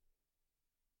 10.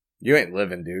 You ain't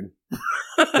living, dude.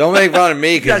 Don't make fun of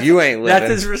me because you ain't living.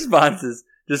 That's his responses.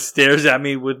 Just stares at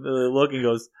me with a look and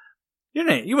goes, You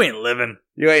ain't living.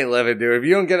 You ain't living, dude. If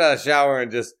you don't get out of the shower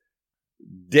and just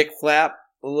dick flap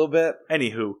a little bit.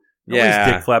 Anywho, Yeah.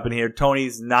 nobody's dick flapping here.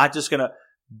 Tony's not just gonna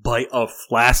bite a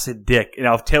flaccid dick. You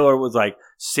know, if Taylor was like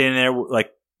sitting there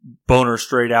like boner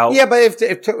straight out. Yeah, but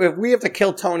if we have to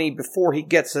kill Tony before he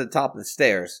gets to the top of the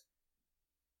stairs,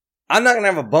 I'm not going to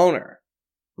have a boner.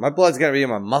 My blood's going to be in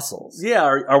my muscles. Yeah,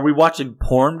 are we watching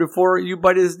porn before you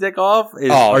bite his dick off?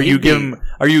 Oh, are you he'd be-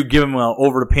 giving him an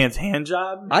over the pants hand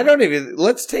job? I don't even.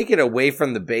 Let's take it away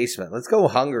from the basement. Let's go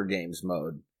Hunger Games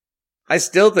mode. I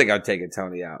still think I'd take a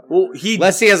Tony out. Well,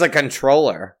 Unless he has a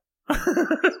controller.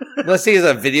 Unless he has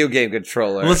a video game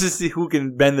controller. Let's just see who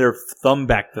can bend their thumb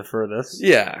back the furthest.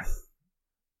 Yeah.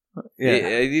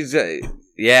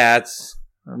 Yeah, it's.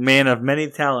 A man of many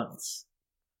talents.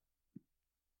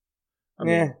 I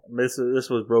mean, Yeah. this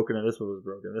was broken and this one was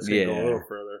broken. This can go Yeah. a little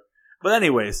further. But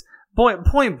anyways,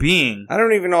 point being, I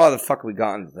don't even know how the fuck we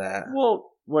got into that.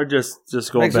 well, we're just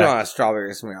going Makes me back. want a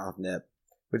strawberry Smirnoff nip.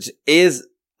 Which is.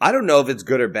 I don't know if it's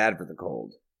good or bad for the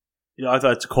cold. You know, I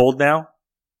thought it's cold now.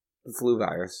 The flu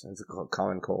virus. It's a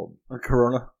common cold. A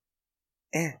corona.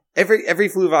 Every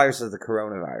flu virus is the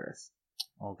coronavirus.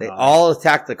 Oh, They God. all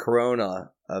attack the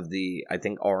corona of the, I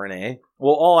think, RNA.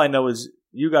 Well, all I know is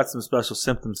you got some special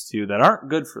symptoms to you that aren't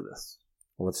good for this,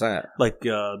 What's that? like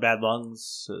bad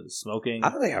lungs, smoking, I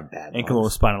don't think I have bad ankylosing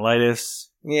lungs. spondylitis.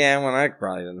 Yeah, well, that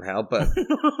probably didn't help, but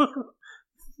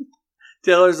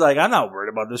Taylor's like, I'm not worried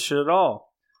about this shit at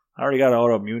all. I already got an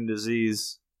autoimmune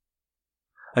disease.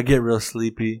 I get real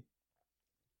sleepy.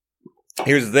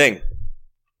 here's the thing.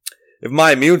 If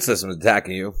my immune system is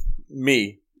attacking you,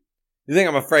 you think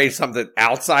I'm afraid something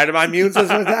outside of my immune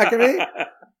system is attacking me?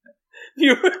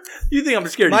 You think I'm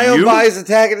scared My of own you? body's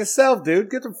attacking itself, dude.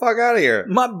 Get the fuck out of here.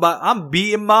 I'm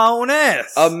beating my own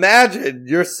ass. Imagine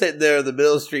you're sitting there in the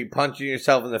middle of the street punching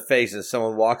yourself in the face and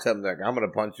someone walks up and they're like, I'm going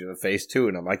to punch you in the face too.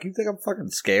 And I'm like, you think I'm fucking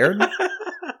scared?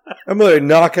 I'm really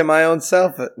knocking my own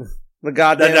self at the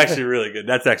goddamn That's actually really good.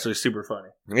 That's actually super funny.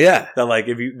 Yeah. That like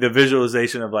the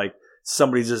visualization of like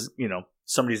somebody's just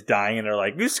somebody's dying and they're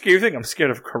like, you think I'm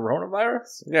scared of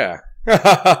coronavirus? Yeah.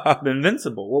 I'm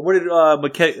invincible. What did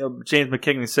James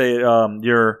McKigney say?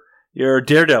 You're a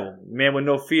daredevil, man with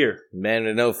no fear. Man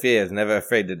with no fear is never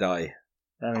afraid to die.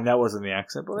 I mean, that wasn't the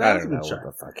accent, but I that was a don't know good try.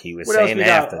 what the fuck he was What else saying we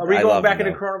got? after. Are we I going love back him,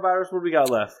 into though. coronavirus? What do we got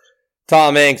left?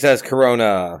 Tom Hanks says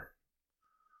Corona.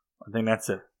 I think that's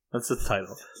it. That's the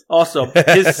title. Also,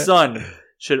 his son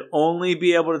should only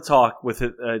be able to talk with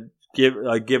it.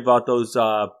 Give out those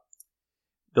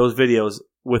videos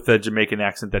with the Jamaican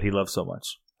accent that he loves so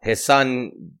much. His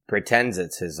son pretends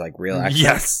it's his like real accent.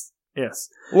 Yes.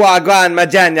 Wagwan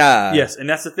Majanya. Yes, and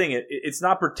that's the thing. It's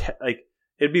not like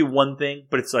it'd be one thing,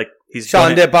 but it's like he's Sean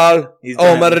done it. DePaul. He's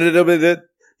Oh, done it. my.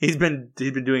 He's been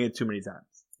doing it too many times.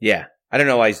 Yeah. I don't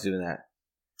know why he's doing that.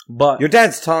 But Your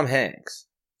dad's Tom Hanks.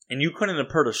 and you couldn't have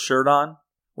put a shirt on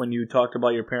when you talked about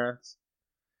your parents.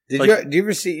 Do you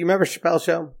ever see? You remember Chappelle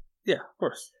Show? Yeah, of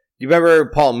course. You remember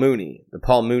Paul Mooney? The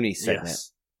Paul Mooney segment.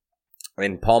 Yes.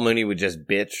 And Paul Mooney would just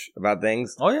bitch about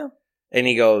things. Oh yeah. And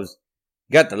he goes,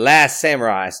 "Got The Last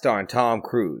Samurai starring Tom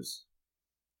Cruise."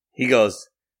 He goes,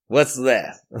 "What's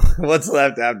left? What's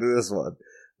left after this one?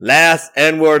 Last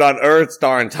N-Word on Earth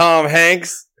starring Tom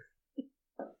Hanks."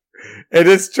 It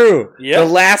is true. Yeah. The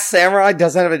Last Samurai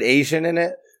doesn't have an Asian in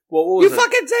it. What was You it?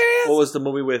 fucking serious? What was the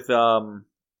movie with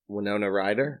Winona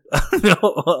Ryder?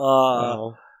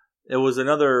 no, it was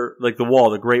another like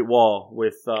the Great Wall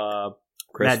with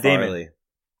Chris Matt Damon. Farley.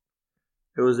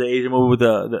 It was the Asian movie with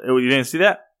you didn't see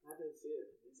that? I didn't see it.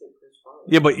 He said Chris Farley.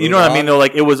 Yeah, but you Move know what I on. mean though.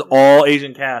 Like it was all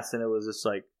Asian cast, and it was just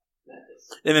like,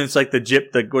 and then it's like the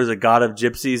God of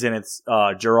Gypsies, and it's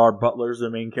Gerard Butler's the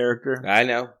main character. I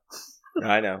know.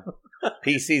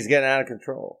 PC's getting out of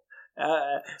control.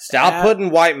 Stop putting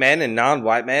white men in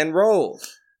non-white man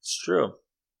roles. It's true.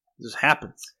 It just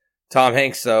happens Tom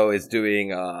Hanks, though, is doing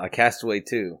Castaway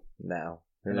 2 now.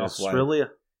 in Australia.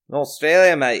 In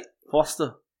Australia, mate.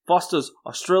 Foster's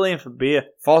Australian for beer.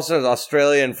 Foster's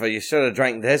Australian for you should have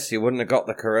drank this, you wouldn't have got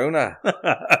the corona.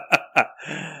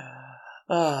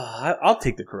 I'll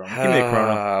take the Corona. Give me the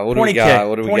Corona. What do we got?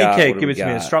 What do we 20K. got? What do Give we it to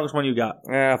me. The got? strongest one you got.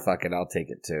 Fuck it. I'll take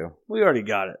it too. We already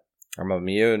got it. I'm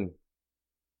immune.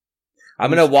 I'm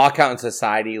gonna walk out in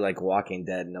society like Walking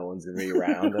Dead. No one's gonna be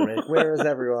around. I'm like, where is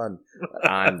everyone? But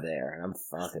I'm there. I'm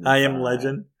fucking. I am fine.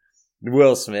 Legend.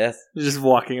 Will Smith. Just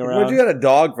walking around. Where'd you get a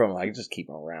dog from? I just keep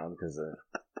him around because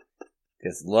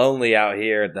it's lonely out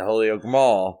here at the Holyoke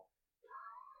Mall.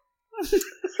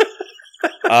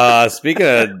 Speaking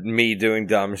of me doing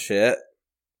dumb shit,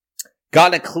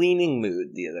 got in a cleaning mood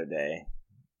the other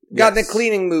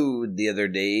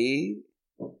day.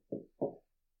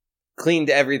 Cleaned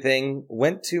everything.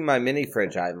 Went to my mini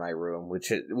fridge I have in my room,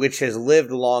 which has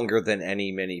lived longer than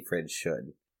any mini fridge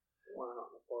should. One on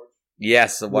the porch.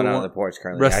 Yes, the one Well, on the porch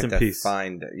currently. rest I have in to peace.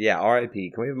 Find,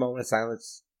 R.I.P. Can we have a moment of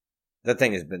silence? That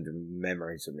thing has been through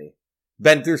memories with me.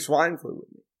 Been through swine flu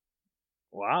with me.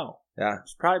 Wow. Yeah.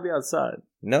 It's probably be outside.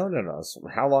 No. So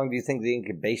how long do you think the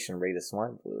incubation rate of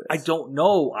swine flu is? I don't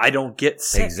know. I don't get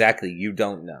sick. Exactly. You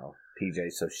don't know,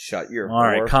 PJ. So shut your All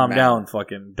right, whore calm mouth. down,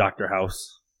 fucking Dr.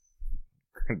 House.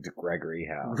 Gregory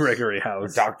House. Gregory Or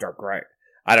House. Dr. Greg.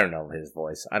 I don't know his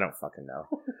voice. I don't fucking know.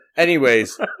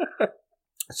 Anyways,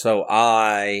 so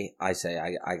I say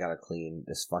I gotta clean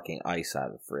this fucking ice out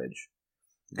of the fridge.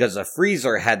 Because the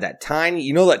freezer had that tiny,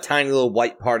 that tiny little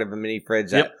white part of a mini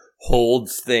fridge that Yep.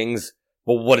 holds things.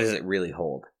 But what does it really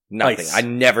hold? Nothing. Ice. I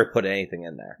never put anything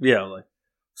in there. Yeah, like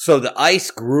So the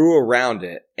ice grew around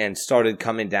it and started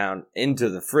coming down into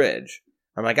the fridge.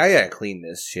 I'm like, I gotta clean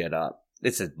this shit up.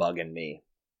 This is bugging me.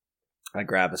 I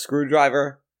grab a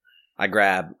screwdriver. I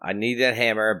needed a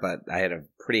hammer, but I had a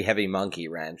pretty heavy monkey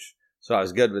wrench. So I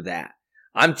was good with that.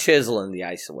 I'm chiseling the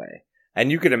ice away.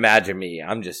 And you can imagine me.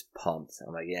 I'm just pumped.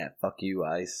 I'm like, yeah, fuck you,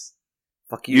 ice.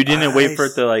 Fuck you, you didn't wait for it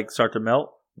ice. to like start to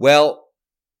melt. Well,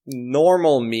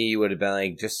 normal me would have been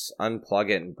like, just unplug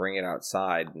it and bring it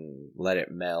outside and let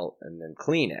it melt and then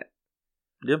clean it.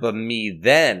 Yep. But me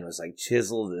then was like,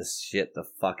 chisel this shit the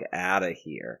fuck out of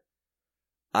here.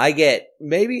 I get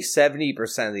maybe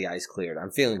 70% of the ice cleared.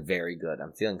 I'm feeling very good.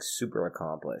 I'm feeling super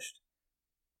accomplished.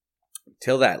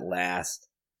 Until that last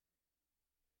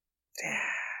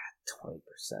 20%.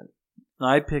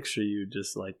 I picture you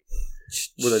just like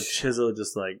with a chisel,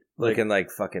 just like Looking like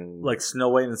fucking... like Snow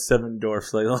White and the Seven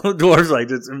Dwarfs, like little dwarfs, like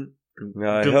just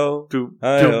I-ho.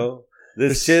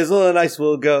 This chisel and ice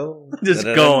will go. just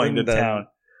going to town.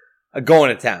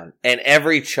 Going to town. And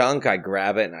every chunk, I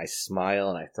grab it and I smile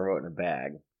and I throw it in a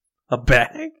bag. A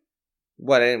bag?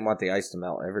 Well, I didn't want the ice to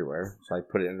melt everywhere, so I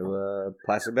put it into a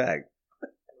plastic bag.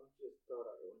 Just throw it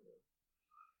out your window.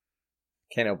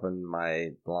 Can't open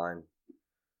my blind.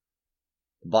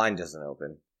 The blind doesn't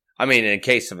open. I mean, in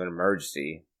case of an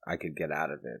emergency, I could get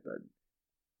out of it, but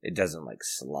it doesn't, like,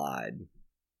 slide.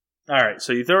 All right,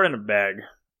 so you throw it in a bag.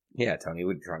 Yeah, Tony,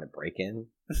 what, you trying to break in?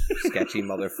 Sketchy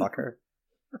motherfucker.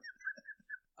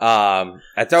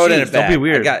 I throw it in a Jeez, bag. don't be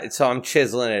weird. So I'm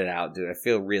chiseling it out, dude. I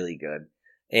feel really good.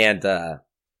 And all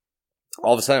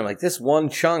of a sudden, I'm like, this one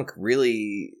chunk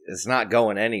really is not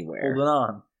going anywhere. Holding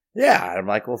on. Yeah, I'm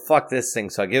like, well, fuck this thing.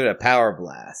 So I give it a power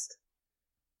blast.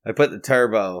 I put the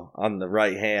turbo on the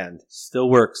right hand. Still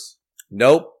works.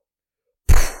 Nope.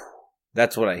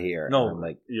 That's what I hear. No, I'm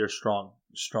like, you're strong.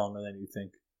 You're stronger than you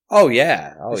think. oh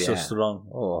yeah, oh You're yeah. so strong.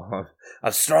 Oh,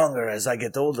 I'm stronger as I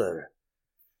get older.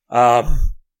 I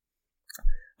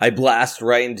blast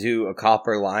right into a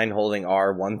copper line holding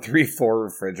R134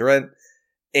 refrigerant,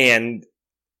 and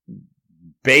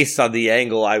based on the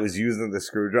angle I was using the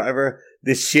screwdriver,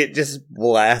 this shit just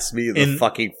blasts me in the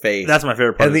fucking face. That's my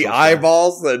favorite part. And of the this whole story.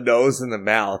 eyeballs, the nose, and the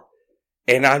mouth.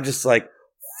 And I'm just like,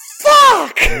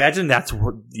 fuck! Imagine that's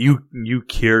what you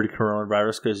cured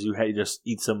coronavirus because you had to just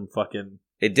eat some fucking.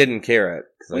 It didn't cure it.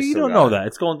 'Cause I Well, you still don't got know it. that.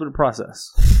 It's going through the process.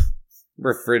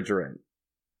 Refrigerant.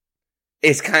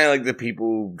 It's kind of like the people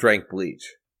who drank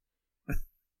bleach.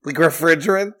 Like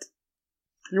refrigerant?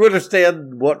 You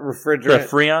understand what The refrigerant?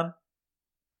 Freon?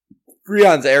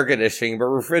 Freon's air conditioning, but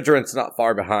refrigerant's not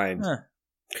far behind. Huh.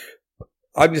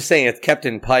 I'm just saying it's kept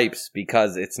in pipes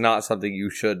because it's not something you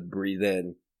should breathe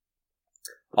in.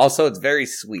 Also, it's very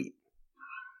sweet.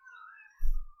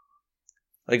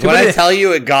 Like when I tell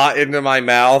you it got into my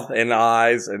mouth and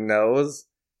eyes and nose,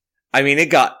 I mean it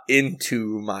got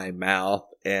into my mouth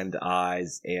and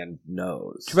eyes and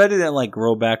nose. Too bad it didn't like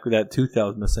grow back with that tooth that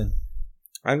was missing.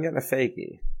 I'm getting a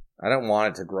fakie. I don't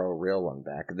want it to grow a real one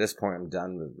back. At this point, I'm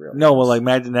done with real No, ones. well, like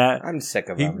imagine that. I'm sick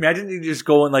of them. Imagine you just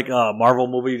go in like a Marvel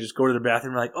movie, you just go to the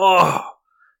bathroom, you're like, oh,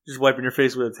 just wiping your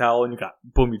face with a towel, and you got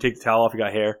boom, you take the towel off, you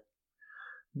got hair.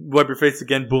 Wipe your face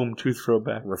again, boom, tooth grow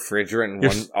back. Refrigerant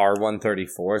You're-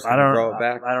 R134 is I going to don't grow it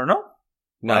back? I don't know.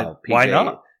 No, Why PJ,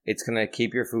 not? It's going to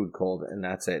keep your food cold, and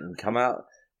that's it. And come out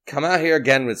here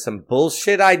again with some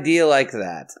bullshit idea like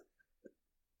that.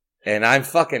 And I'm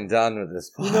fucking done with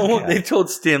this podcast. You know what? They told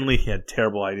Stan Lee he had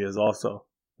terrible ideas also.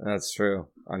 That's true.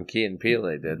 On Key and Peele,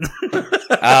 they did.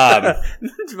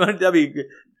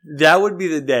 That would be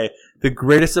the day. The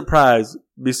greatest surprise,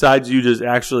 besides you just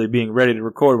actually being ready to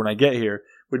record when I get here,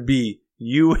 would be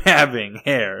you having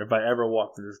hair if I ever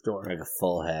walk through this door. Like a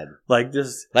full head. Like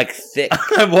just Like thick.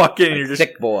 I walk in and you're just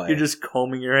thick boy. you're just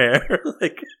combing your hair.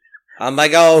 Like I'm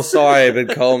like, oh, sorry, I've been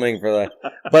combing for that.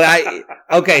 But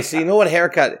okay, so you know what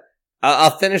haircut?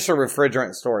 I'll finish the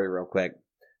refrigerant story real quick.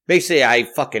 Basically, I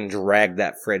fucking dragged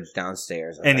that fridge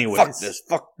downstairs. I was Anyways. like, fuck this,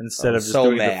 fuck. instead I of was just so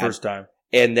doing it the mad. first time.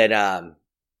 And then, I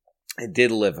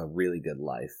did live a really good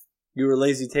life. You were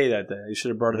lazy Tay that day. You should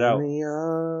have brought it out.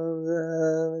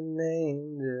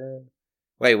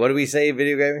 Wait, what do we say,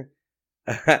 video gaming?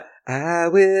 I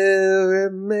will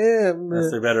remember.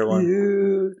 That's the better one.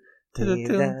 You.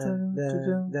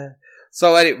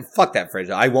 So anyway, fuck that fridge.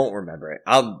 I won't remember it.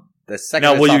 The second.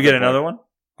 Now, it's will off you get the another board- one?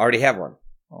 I already have one.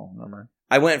 Oh, never mind.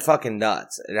 I went fucking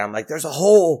nuts, and I'm like, "There's a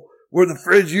hole where the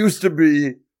fridge used to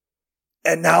be,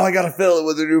 and now I got to fill it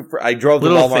with a new." I drove to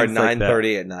Little Walmart at things like that.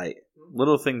 9:30 at night.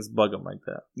 Little things bug them like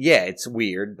that. Yeah, it's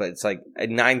weird, but it's like at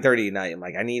 9:30 at night. I'm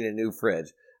like, I need a new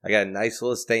fridge. I got a nice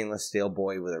little stainless steel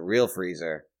boy with a real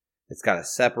freezer. It's got a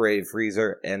separated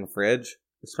freezer and fridge.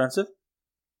 Expensive?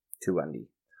 $200.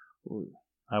 Ooh.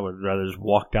 I would rather just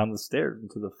walk down the stairs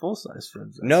into the full size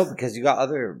fridge. No, because you got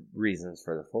other reasons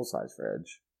for the full size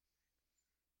fridge.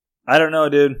 I don't know,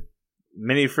 dude.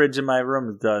 Mini fridge in my room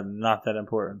is not that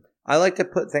important. I like to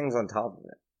put things on top of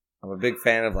it. I'm a big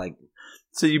fan of like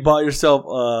So you bought yourself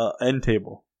a end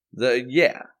table,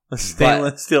 a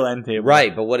stainless steel end table,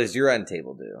 right. But what does your end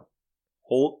table do?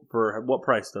 Hold for what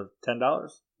price? Though $10.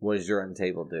 What does your end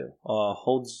table do?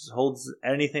 Holds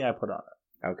anything I put on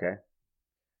it. Okay.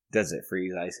 Does it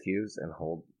freeze ice cubes and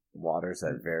hold waters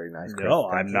at very nice? No,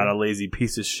 I'm not a lazy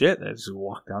piece of shit. I just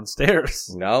walk downstairs.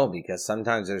 No, because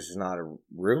sometimes there's just not a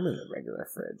room in the regular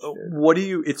fridge. Dude. What do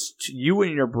you? It's you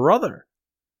and your brother.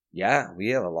 Yeah, we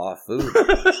have a lot of food.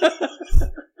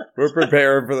 We're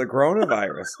preparing for the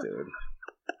coronavirus, dude.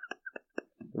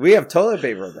 We have toilet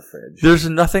paper in the fridge. There's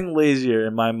nothing lazier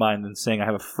in my mind than saying I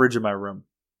have a fridge in my room.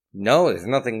 No, there's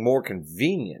nothing more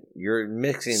convenient. You're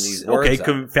mixing these words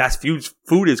Okay, up. fast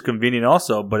food is convenient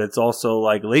also, but it's also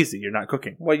like lazy. You're not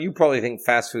cooking. Well, you probably think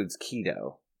fast food's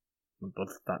keto.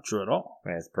 That's not true at all.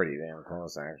 That's pretty damn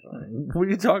close, actually. What are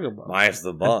you talking about? Minus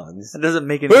the buns. That doesn't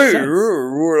make any Hey, sense.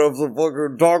 we're gonna have some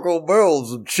fucking Taco Bell,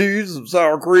 some cheese, some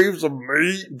sour cream, some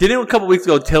meat. Didn't a couple weeks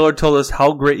ago Taylor told us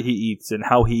how great he eats and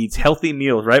how he eats healthy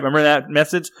meals, right? Remember that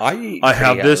message? I eat I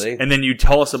have pretty this, healthy. and then you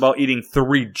tell us about eating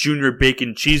 3 junior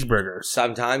bacon cheeseburgers.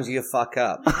 Sometimes you fuck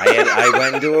up. I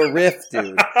went into a riff,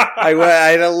 dude. I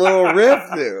had a little riff,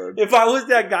 dude. If I was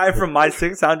that guy from my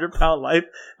 600-pound life,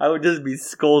 I would just be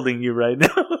scolding you right now.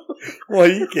 Well,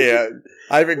 you can't.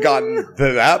 I haven't gotten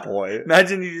to that point.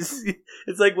 Imagine you just,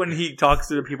 it's like when he talks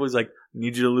to the people, he's like,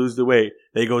 need you to lose the weight.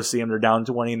 They go see him, they're down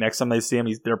 20. Next time they see him,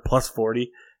 they're plus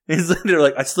 40. They're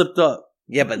like, I slipped up.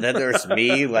 Yeah, but then there's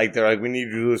me. Like, they're like, we need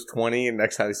you to lose 20, and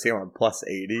next time I see him, I'm plus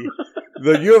 80.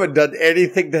 Like, you haven't done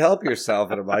anything to help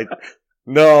yourself. And I'm like,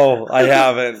 no, I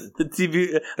haven't. The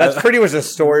TV That's pretty much the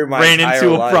story of my ran entire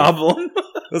into a life. problem.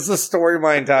 That's the story of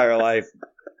my entire life.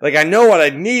 Like, I know what I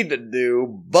need to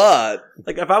do, but...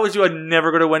 Like, if I was you, I'd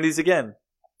never go to Wendy's again.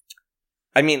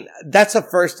 I mean, that's the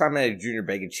first time I had a junior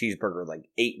bacon cheeseburger in like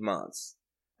 8 months.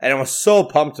 And I was so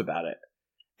pumped about it.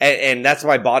 And that's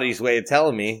my body's way of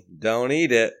telling me, don't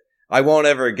eat it. I won't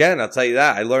ever again, I'll tell you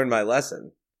that. I learned my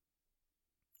lesson.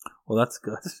 Well, that's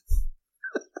good.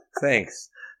 Thanks,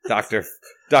 Dr.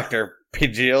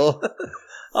 Pidgeal.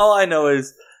 All I know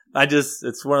is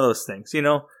It's one of those things, you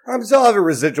know? I'm still having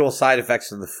residual side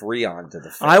effects of the Freon to the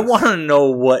face. I want to know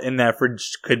what in that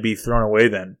fridge could be thrown away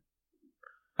then.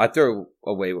 I throw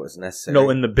away what was necessary. No,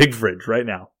 in the big fridge right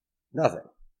now. Nothing.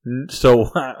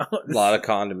 So, A lot of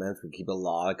condiments. We keep a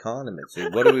lot of condiments.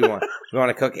 Dude. What do we want? We want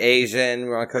to cook Asian. We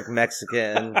want to cook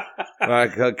Mexican. We want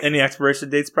to cook... Any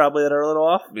expiration dates probably that are a little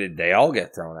off? They all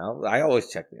get thrown out. I always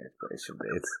check the expiration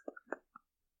dates.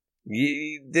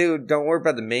 Dude, don't worry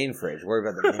about the main fridge. Worry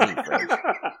about the mini fridge.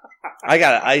 I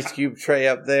got an ice cube tray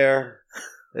up there.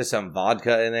 There's some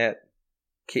vodka in it.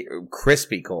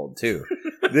 Crispy cold, too.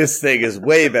 This thing is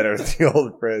way better than the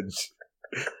old fridge.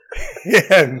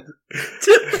 And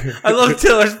I love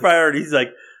Taylor's priority. He's like,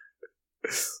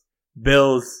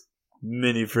 Bills,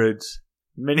 mini fridge.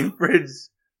 Mini fridge,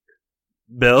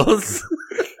 Bills.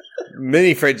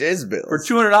 Mini fridge is Bills. For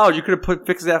 $200, you could have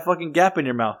fixed that fucking gap in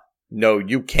your mouth. No,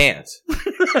 you can't.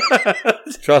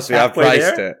 Trust me, I've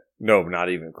priced it. No, not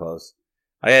even close.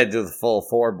 I had to do the full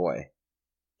 4-boy.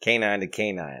 Canine to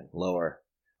canine. Lower.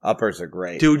 Uppers are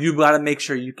great. Dude, you gotta make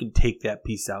sure you can take that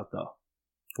piece out, though.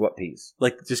 What piece?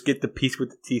 Like, just get the piece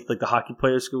with the teeth like the hockey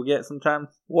players will get sometimes.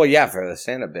 Well, yeah, for the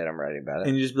stand-up bit, I'm ready about it.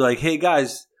 And you just be like, hey,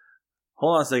 guys,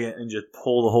 hold on a second, and just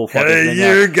pull the whole fucking Hey, thing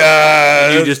you out. guys!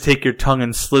 And you just take your tongue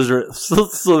and slither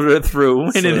it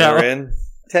through. In and out. Slytherin.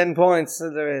 10 points,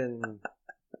 Slytherin.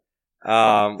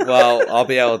 Well, I'll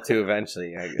be able to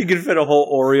eventually. You can fit a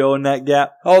whole Oreo in that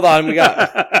gap. Hold on, we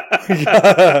got...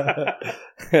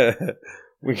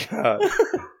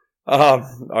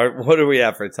 what do we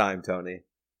have for time, Tony?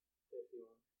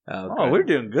 Okay. Oh, we're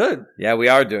doing good. Yeah, we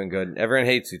are doing good. Everyone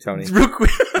hates you, Tony. It's real quick.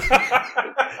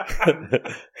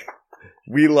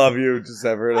 We love you, just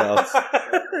everyone else.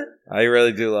 I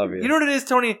really do love you. You know what it is,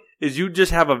 Tony? Is you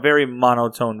just have a very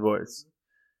monotone voice.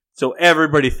 So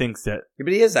everybody thinks that. Yeah,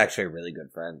 but he is actually a really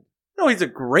good friend. No, he's a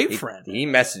great friend. He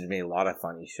messaged me a lot of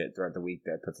funny shit throughout the week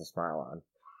that puts a smile on.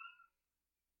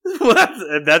 Well,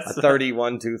 that's A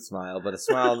 31-tooth smile, but a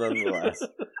smile nonetheless.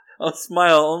 A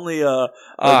smile only a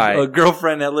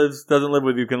girlfriend that doesn't live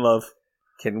with you can love.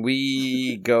 Can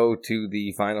we go to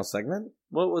the final segment?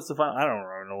 What was the final? I don't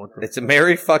really know what It's a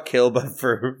marry, fuck, kill, but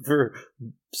for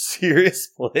serious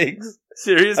plagues.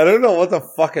 Serious? I don't know what the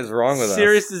fuck is wrong with us.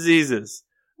 Serious diseases.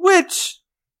 Which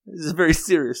is a very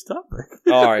serious topic.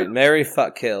 Alright, marry,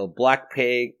 fuck, kill. Black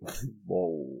plague.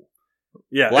 Whoa.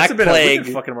 Yeah, Black plague,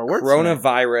 fucking my words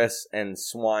coronavirus, and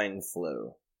swine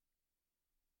flu.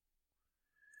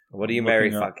 What do you marry,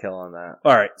 fuck, kill on that?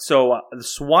 All right, so the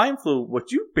swine flu,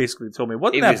 what you basically told me,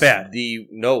 wasn't that bad?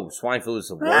 No, swine flu is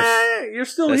the worst. You're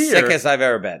still the here. sickest I've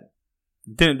ever been.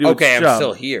 Didn't do okay, its I'm job.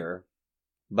 still here,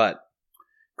 but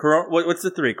what's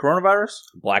the 3? Coronavirus,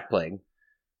 Black plague.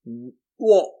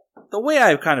 Well, the way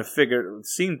I've kind of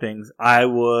seen things, I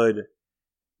would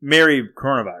marry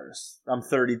coronavirus. I'm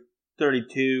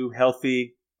 32,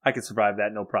 healthy. I could survive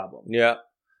that, no problem. Yeah,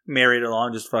 married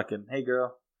along, just fucking, hey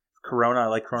girl, Corona, I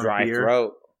like Corona dry beer.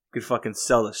 throat. Could fucking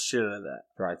sell the shit out of that.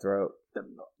 Dry throat.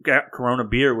 Corona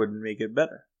beer would make it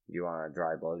better. You want a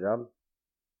dry blowjob? I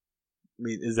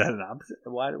mean, is that an option?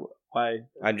 Why?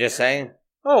 I'm just saying.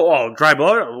 Oh, dry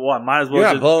blow? Well, might as well.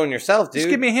 You're not blowing yourself, dude. Just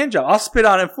give me a hand job. I'll spit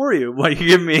on it for you. Why you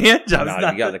give me a hand job?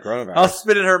 No, you got the coronavirus. I'll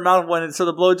spit in her mouth so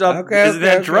the blowjob isn't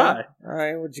that dry. All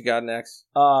right, what you got next?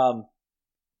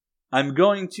 I'm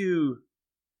going to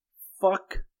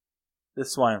fuck the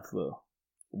swine flu.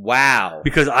 Wow.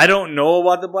 Because I don't know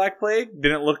about the Black Plague.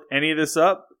 Didn't look any of this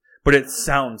up, but it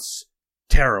sounds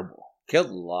terrible. Killed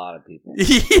a lot of people.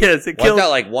 Yes, it killed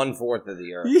out like 1/4 of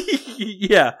the earth.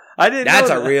 Yeah, I didn't. That's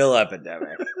know a real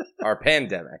epidemic or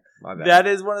pandemic. My bad. That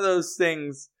is one of those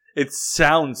things. It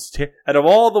sounds out of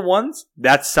all the ones,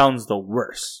 that sounds the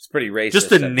worst. It's pretty racist. Just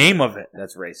the name of it.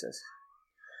 That's racist.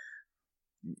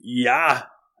 Yeah.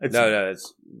 No,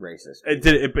 it's racist.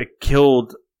 It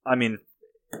killed. I mean,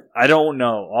 I don't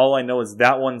know. All I know is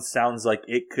that one sounds like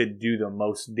it could do the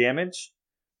most damage.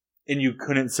 And you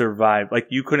couldn't survive. Like,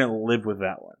 you couldn't live with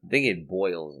that one. I think it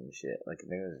boils and shit. Like, I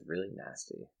think it was really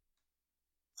nasty.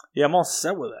 Yeah, I'm all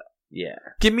set with that. Yeah.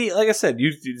 Give me, like I said,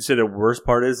 you said the worst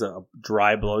part is a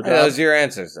dry blowjob. Yeah, those are your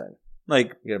answers then.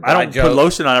 Like, I don't put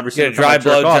lotion on every single time I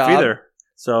jerk off either.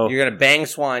 So you're gonna bang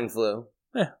swine flu.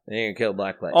 Yeah. And you're gonna kill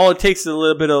Black Plague. All it takes is a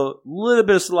little bit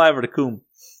of saliva to coom.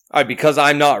 Alright, because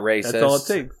I'm not racist. That's all it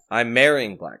takes. I'm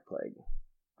marrying Black Plague.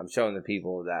 I'm showing the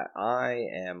people that I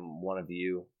am one of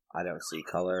you. I don't see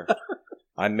color.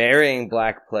 I'm marrying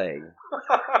Black Plague.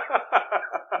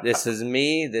 This is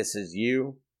me, this is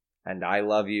you, and I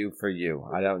love you for you.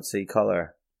 I don't see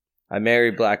color. I marry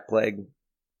Black Plague.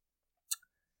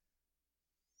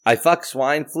 I fuck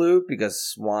swine flu because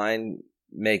swine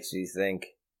makes me think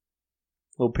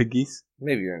Little piggies.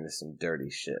 Maybe you're into some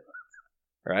dirty shit,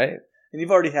 right? And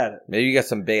you've already had it. Maybe you got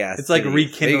some big ass. It's like titties.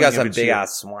 rekindling Maybe you got if some it's big you.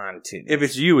 ass swan titties. If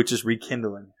it's you, it's just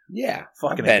rekindling. Yeah,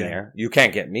 Fucking I've been again. here. You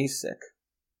can't get me sick.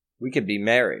 We could be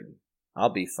married.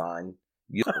 I'll be fine.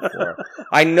 You before.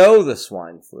 I know the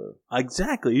swine flu.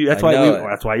 Exactly. That's I why know it.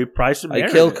 That's why you probably should marry I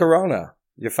killed it. Corona.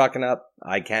 You're fucking up.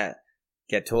 I can't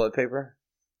get toilet paper.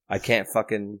 I can't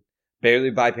fucking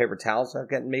barely buy paper towels. I'm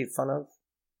getting made fun of.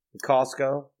 At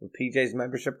Costco with PJ's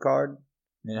membership card.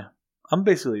 Yeah. I'm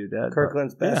basically your dad.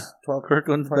 Kirkland's but- best. Yeah. 12,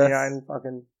 Kirkland's 29 best.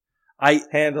 fucking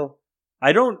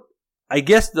I don't. I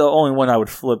guess the only one I would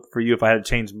flip for you if I had to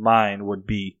change mine would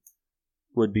be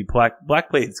Black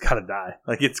Plague's gotta die.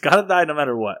 Like, it's gotta die no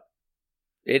matter what.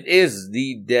 It is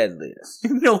the deadliest.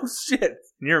 No shit.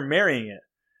 And you're marrying it.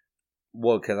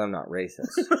 Well, because I'm not racist.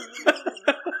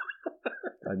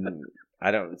 I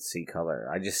don't see color.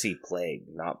 I just see plague,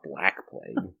 not black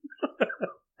plague.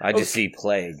 I just see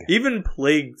plague. Even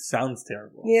plague sounds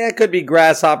terrible. Yeah, it could be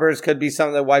grasshoppers. Could be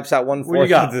something that wipes out 1/4. What do you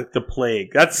got? The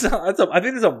plague. I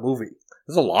think it's a movie.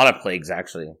 There's a lot of plagues,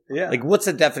 actually. Yeah. Like, what's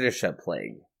the definition of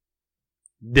plague?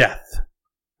 Death.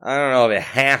 I don't know if it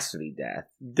has to be death.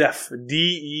 Deaf.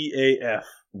 DEAF.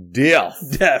 Death.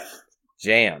 Death.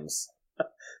 Jams.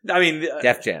 I mean,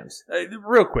 Def Jams.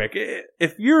 real quick,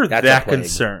 if you're That's a that plague.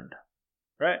 concerned,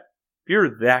 right? If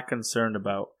you're that concerned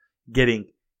about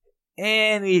getting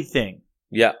anything,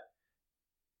 Yeah.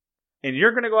 and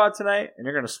you're going to go out tonight, and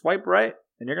you're going to swipe right,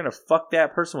 and you're going to fuck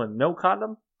that person with no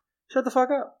condom, shut the fuck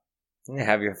up. Yeah,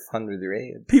 have your fun with your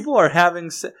AIDS. People are having...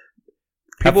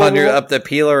 Have fun up the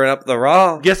peeler and up the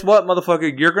raw. Guess what,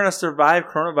 motherfucker? You're going to survive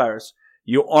coronavirus.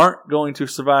 You aren't going to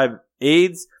survive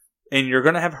AIDS, and you're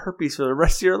going to have herpes for the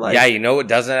rest of your life. Yeah, you know what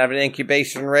doesn't have an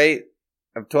incubation rate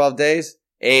of 12 days?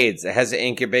 AIDS. It has an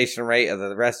incubation rate of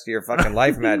the rest of your fucking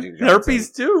life, Magic Johnson.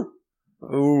 Herpes, too.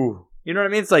 Ooh. You know what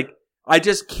I mean? It's like, I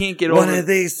just can't get over... One of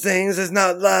these things is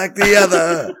not like the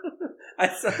other. I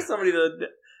saw somebody that...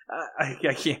 I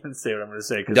can't even say what I'm going to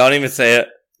say. 'Cause Don't even say it.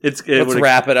 Let's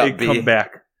wrap it up, B. Come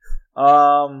back.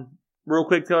 Real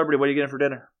quick, tell everybody, what are you getting for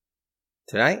dinner?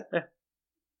 Tonight? Yeah.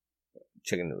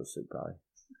 Chicken noodle soup, probably.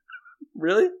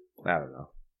 Really? I don't know.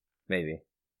 Maybe.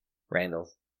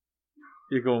 Randall's.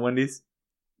 You're going Wendy's?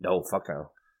 No, fuck no.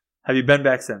 Have you been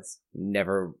back since?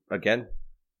 Never again.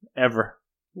 Ever.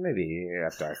 Maybe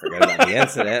after I forget about the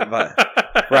incident,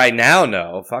 but right now,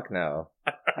 no. Fuck no.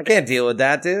 I can't deal with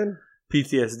that, dude.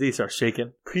 PTSD starts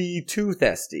shaking.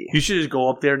 Pre-tooth-esty. You should just go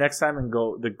up there next time and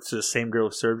go to the same girl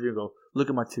who served you and go, look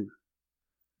at my tooth.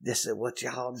 This is what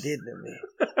y'all did to me.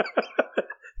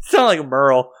 Sound like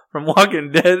Merle from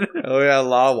Walking Dead. Oh, yeah, a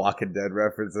lot of Walking Dead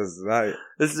references tonight.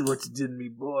 This is what you did to me,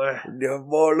 boy. Yeah,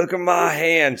 boy, look at my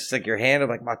hand. She's like, your hand? I'm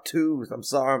like, my tooth. I'm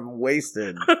sorry, I'm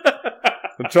wasted.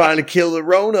 I'm trying to kill the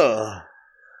Rona.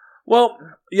 Well,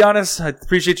 Giannis, I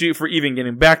appreciate you for even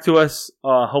getting back to us.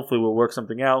 Hopefully we'll work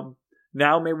something out.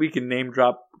 Now maybe we can name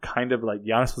drop kind of like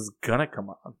Giannis was gonna come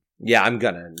on. Yeah, I'm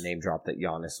gonna name drop that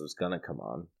Giannis was gonna come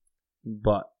on.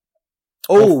 But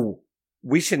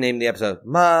we should name the episode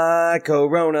My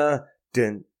Corona.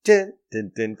 Dun, dun,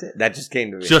 dun, dun, dun. That just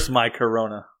came to me. just my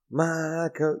Corona.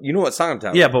 You know what song I'm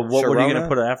talking Yeah, about? but what are you Sharona? gonna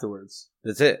put afterwards?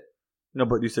 That's it. No,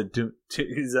 but you said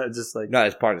is that just like No,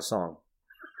 it's part of the song.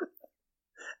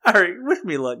 Alright, wish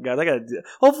me luck, guys.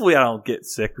 Hopefully I don't get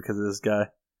sick because of this guy.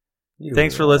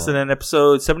 Thanks for listening.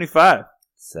 Episode 75.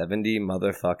 70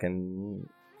 motherfucking...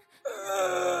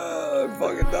 I'm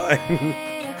fucking dying.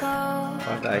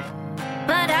 I'll die.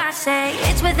 But I say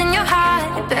it's within your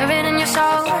heart, buried in your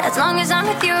soul. As long as I'm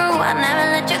with you, I'll never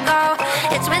let you go.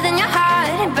 It's within your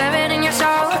heart, buried in your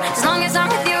soul. As long as I'm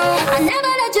with you, I'll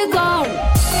never let you go.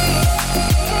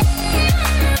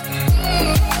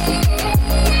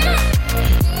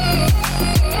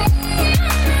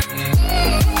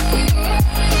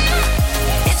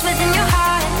 It's within your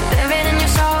heart, buried in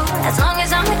your soul. As long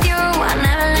as I'm with you, I'll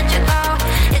never let you go.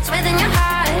 It's within your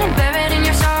heart, buried in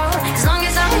your soul. As long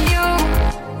as I'm with you.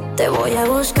 Te voy a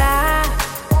buscar,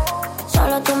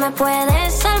 solo tú me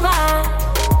puedes salvar.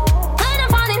 When I'm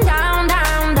falling down,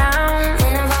 down, down.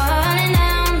 When I'm falling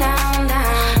down, down,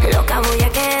 down. Loca voy a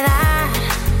quedar,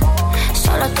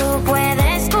 solo tú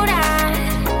puedes curar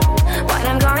what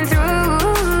I'm going through.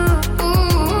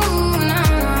 No.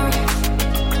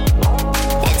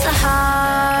 It's a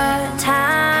hard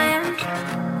time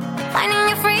finding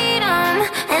your freedom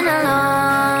and a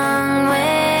long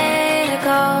way to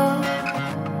go.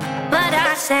 But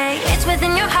I say it's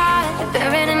within your heart,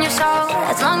 buried in your soul.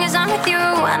 As long as I'm with you,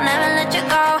 I'll never let you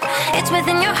go. It's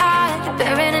within your heart,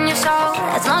 buried in your soul.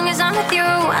 As long as I'm with you,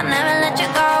 I'll never let you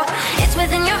go. It's It's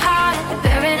within your heart,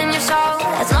 buried in your soul.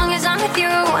 As long as I'm with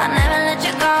you, I never let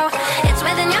you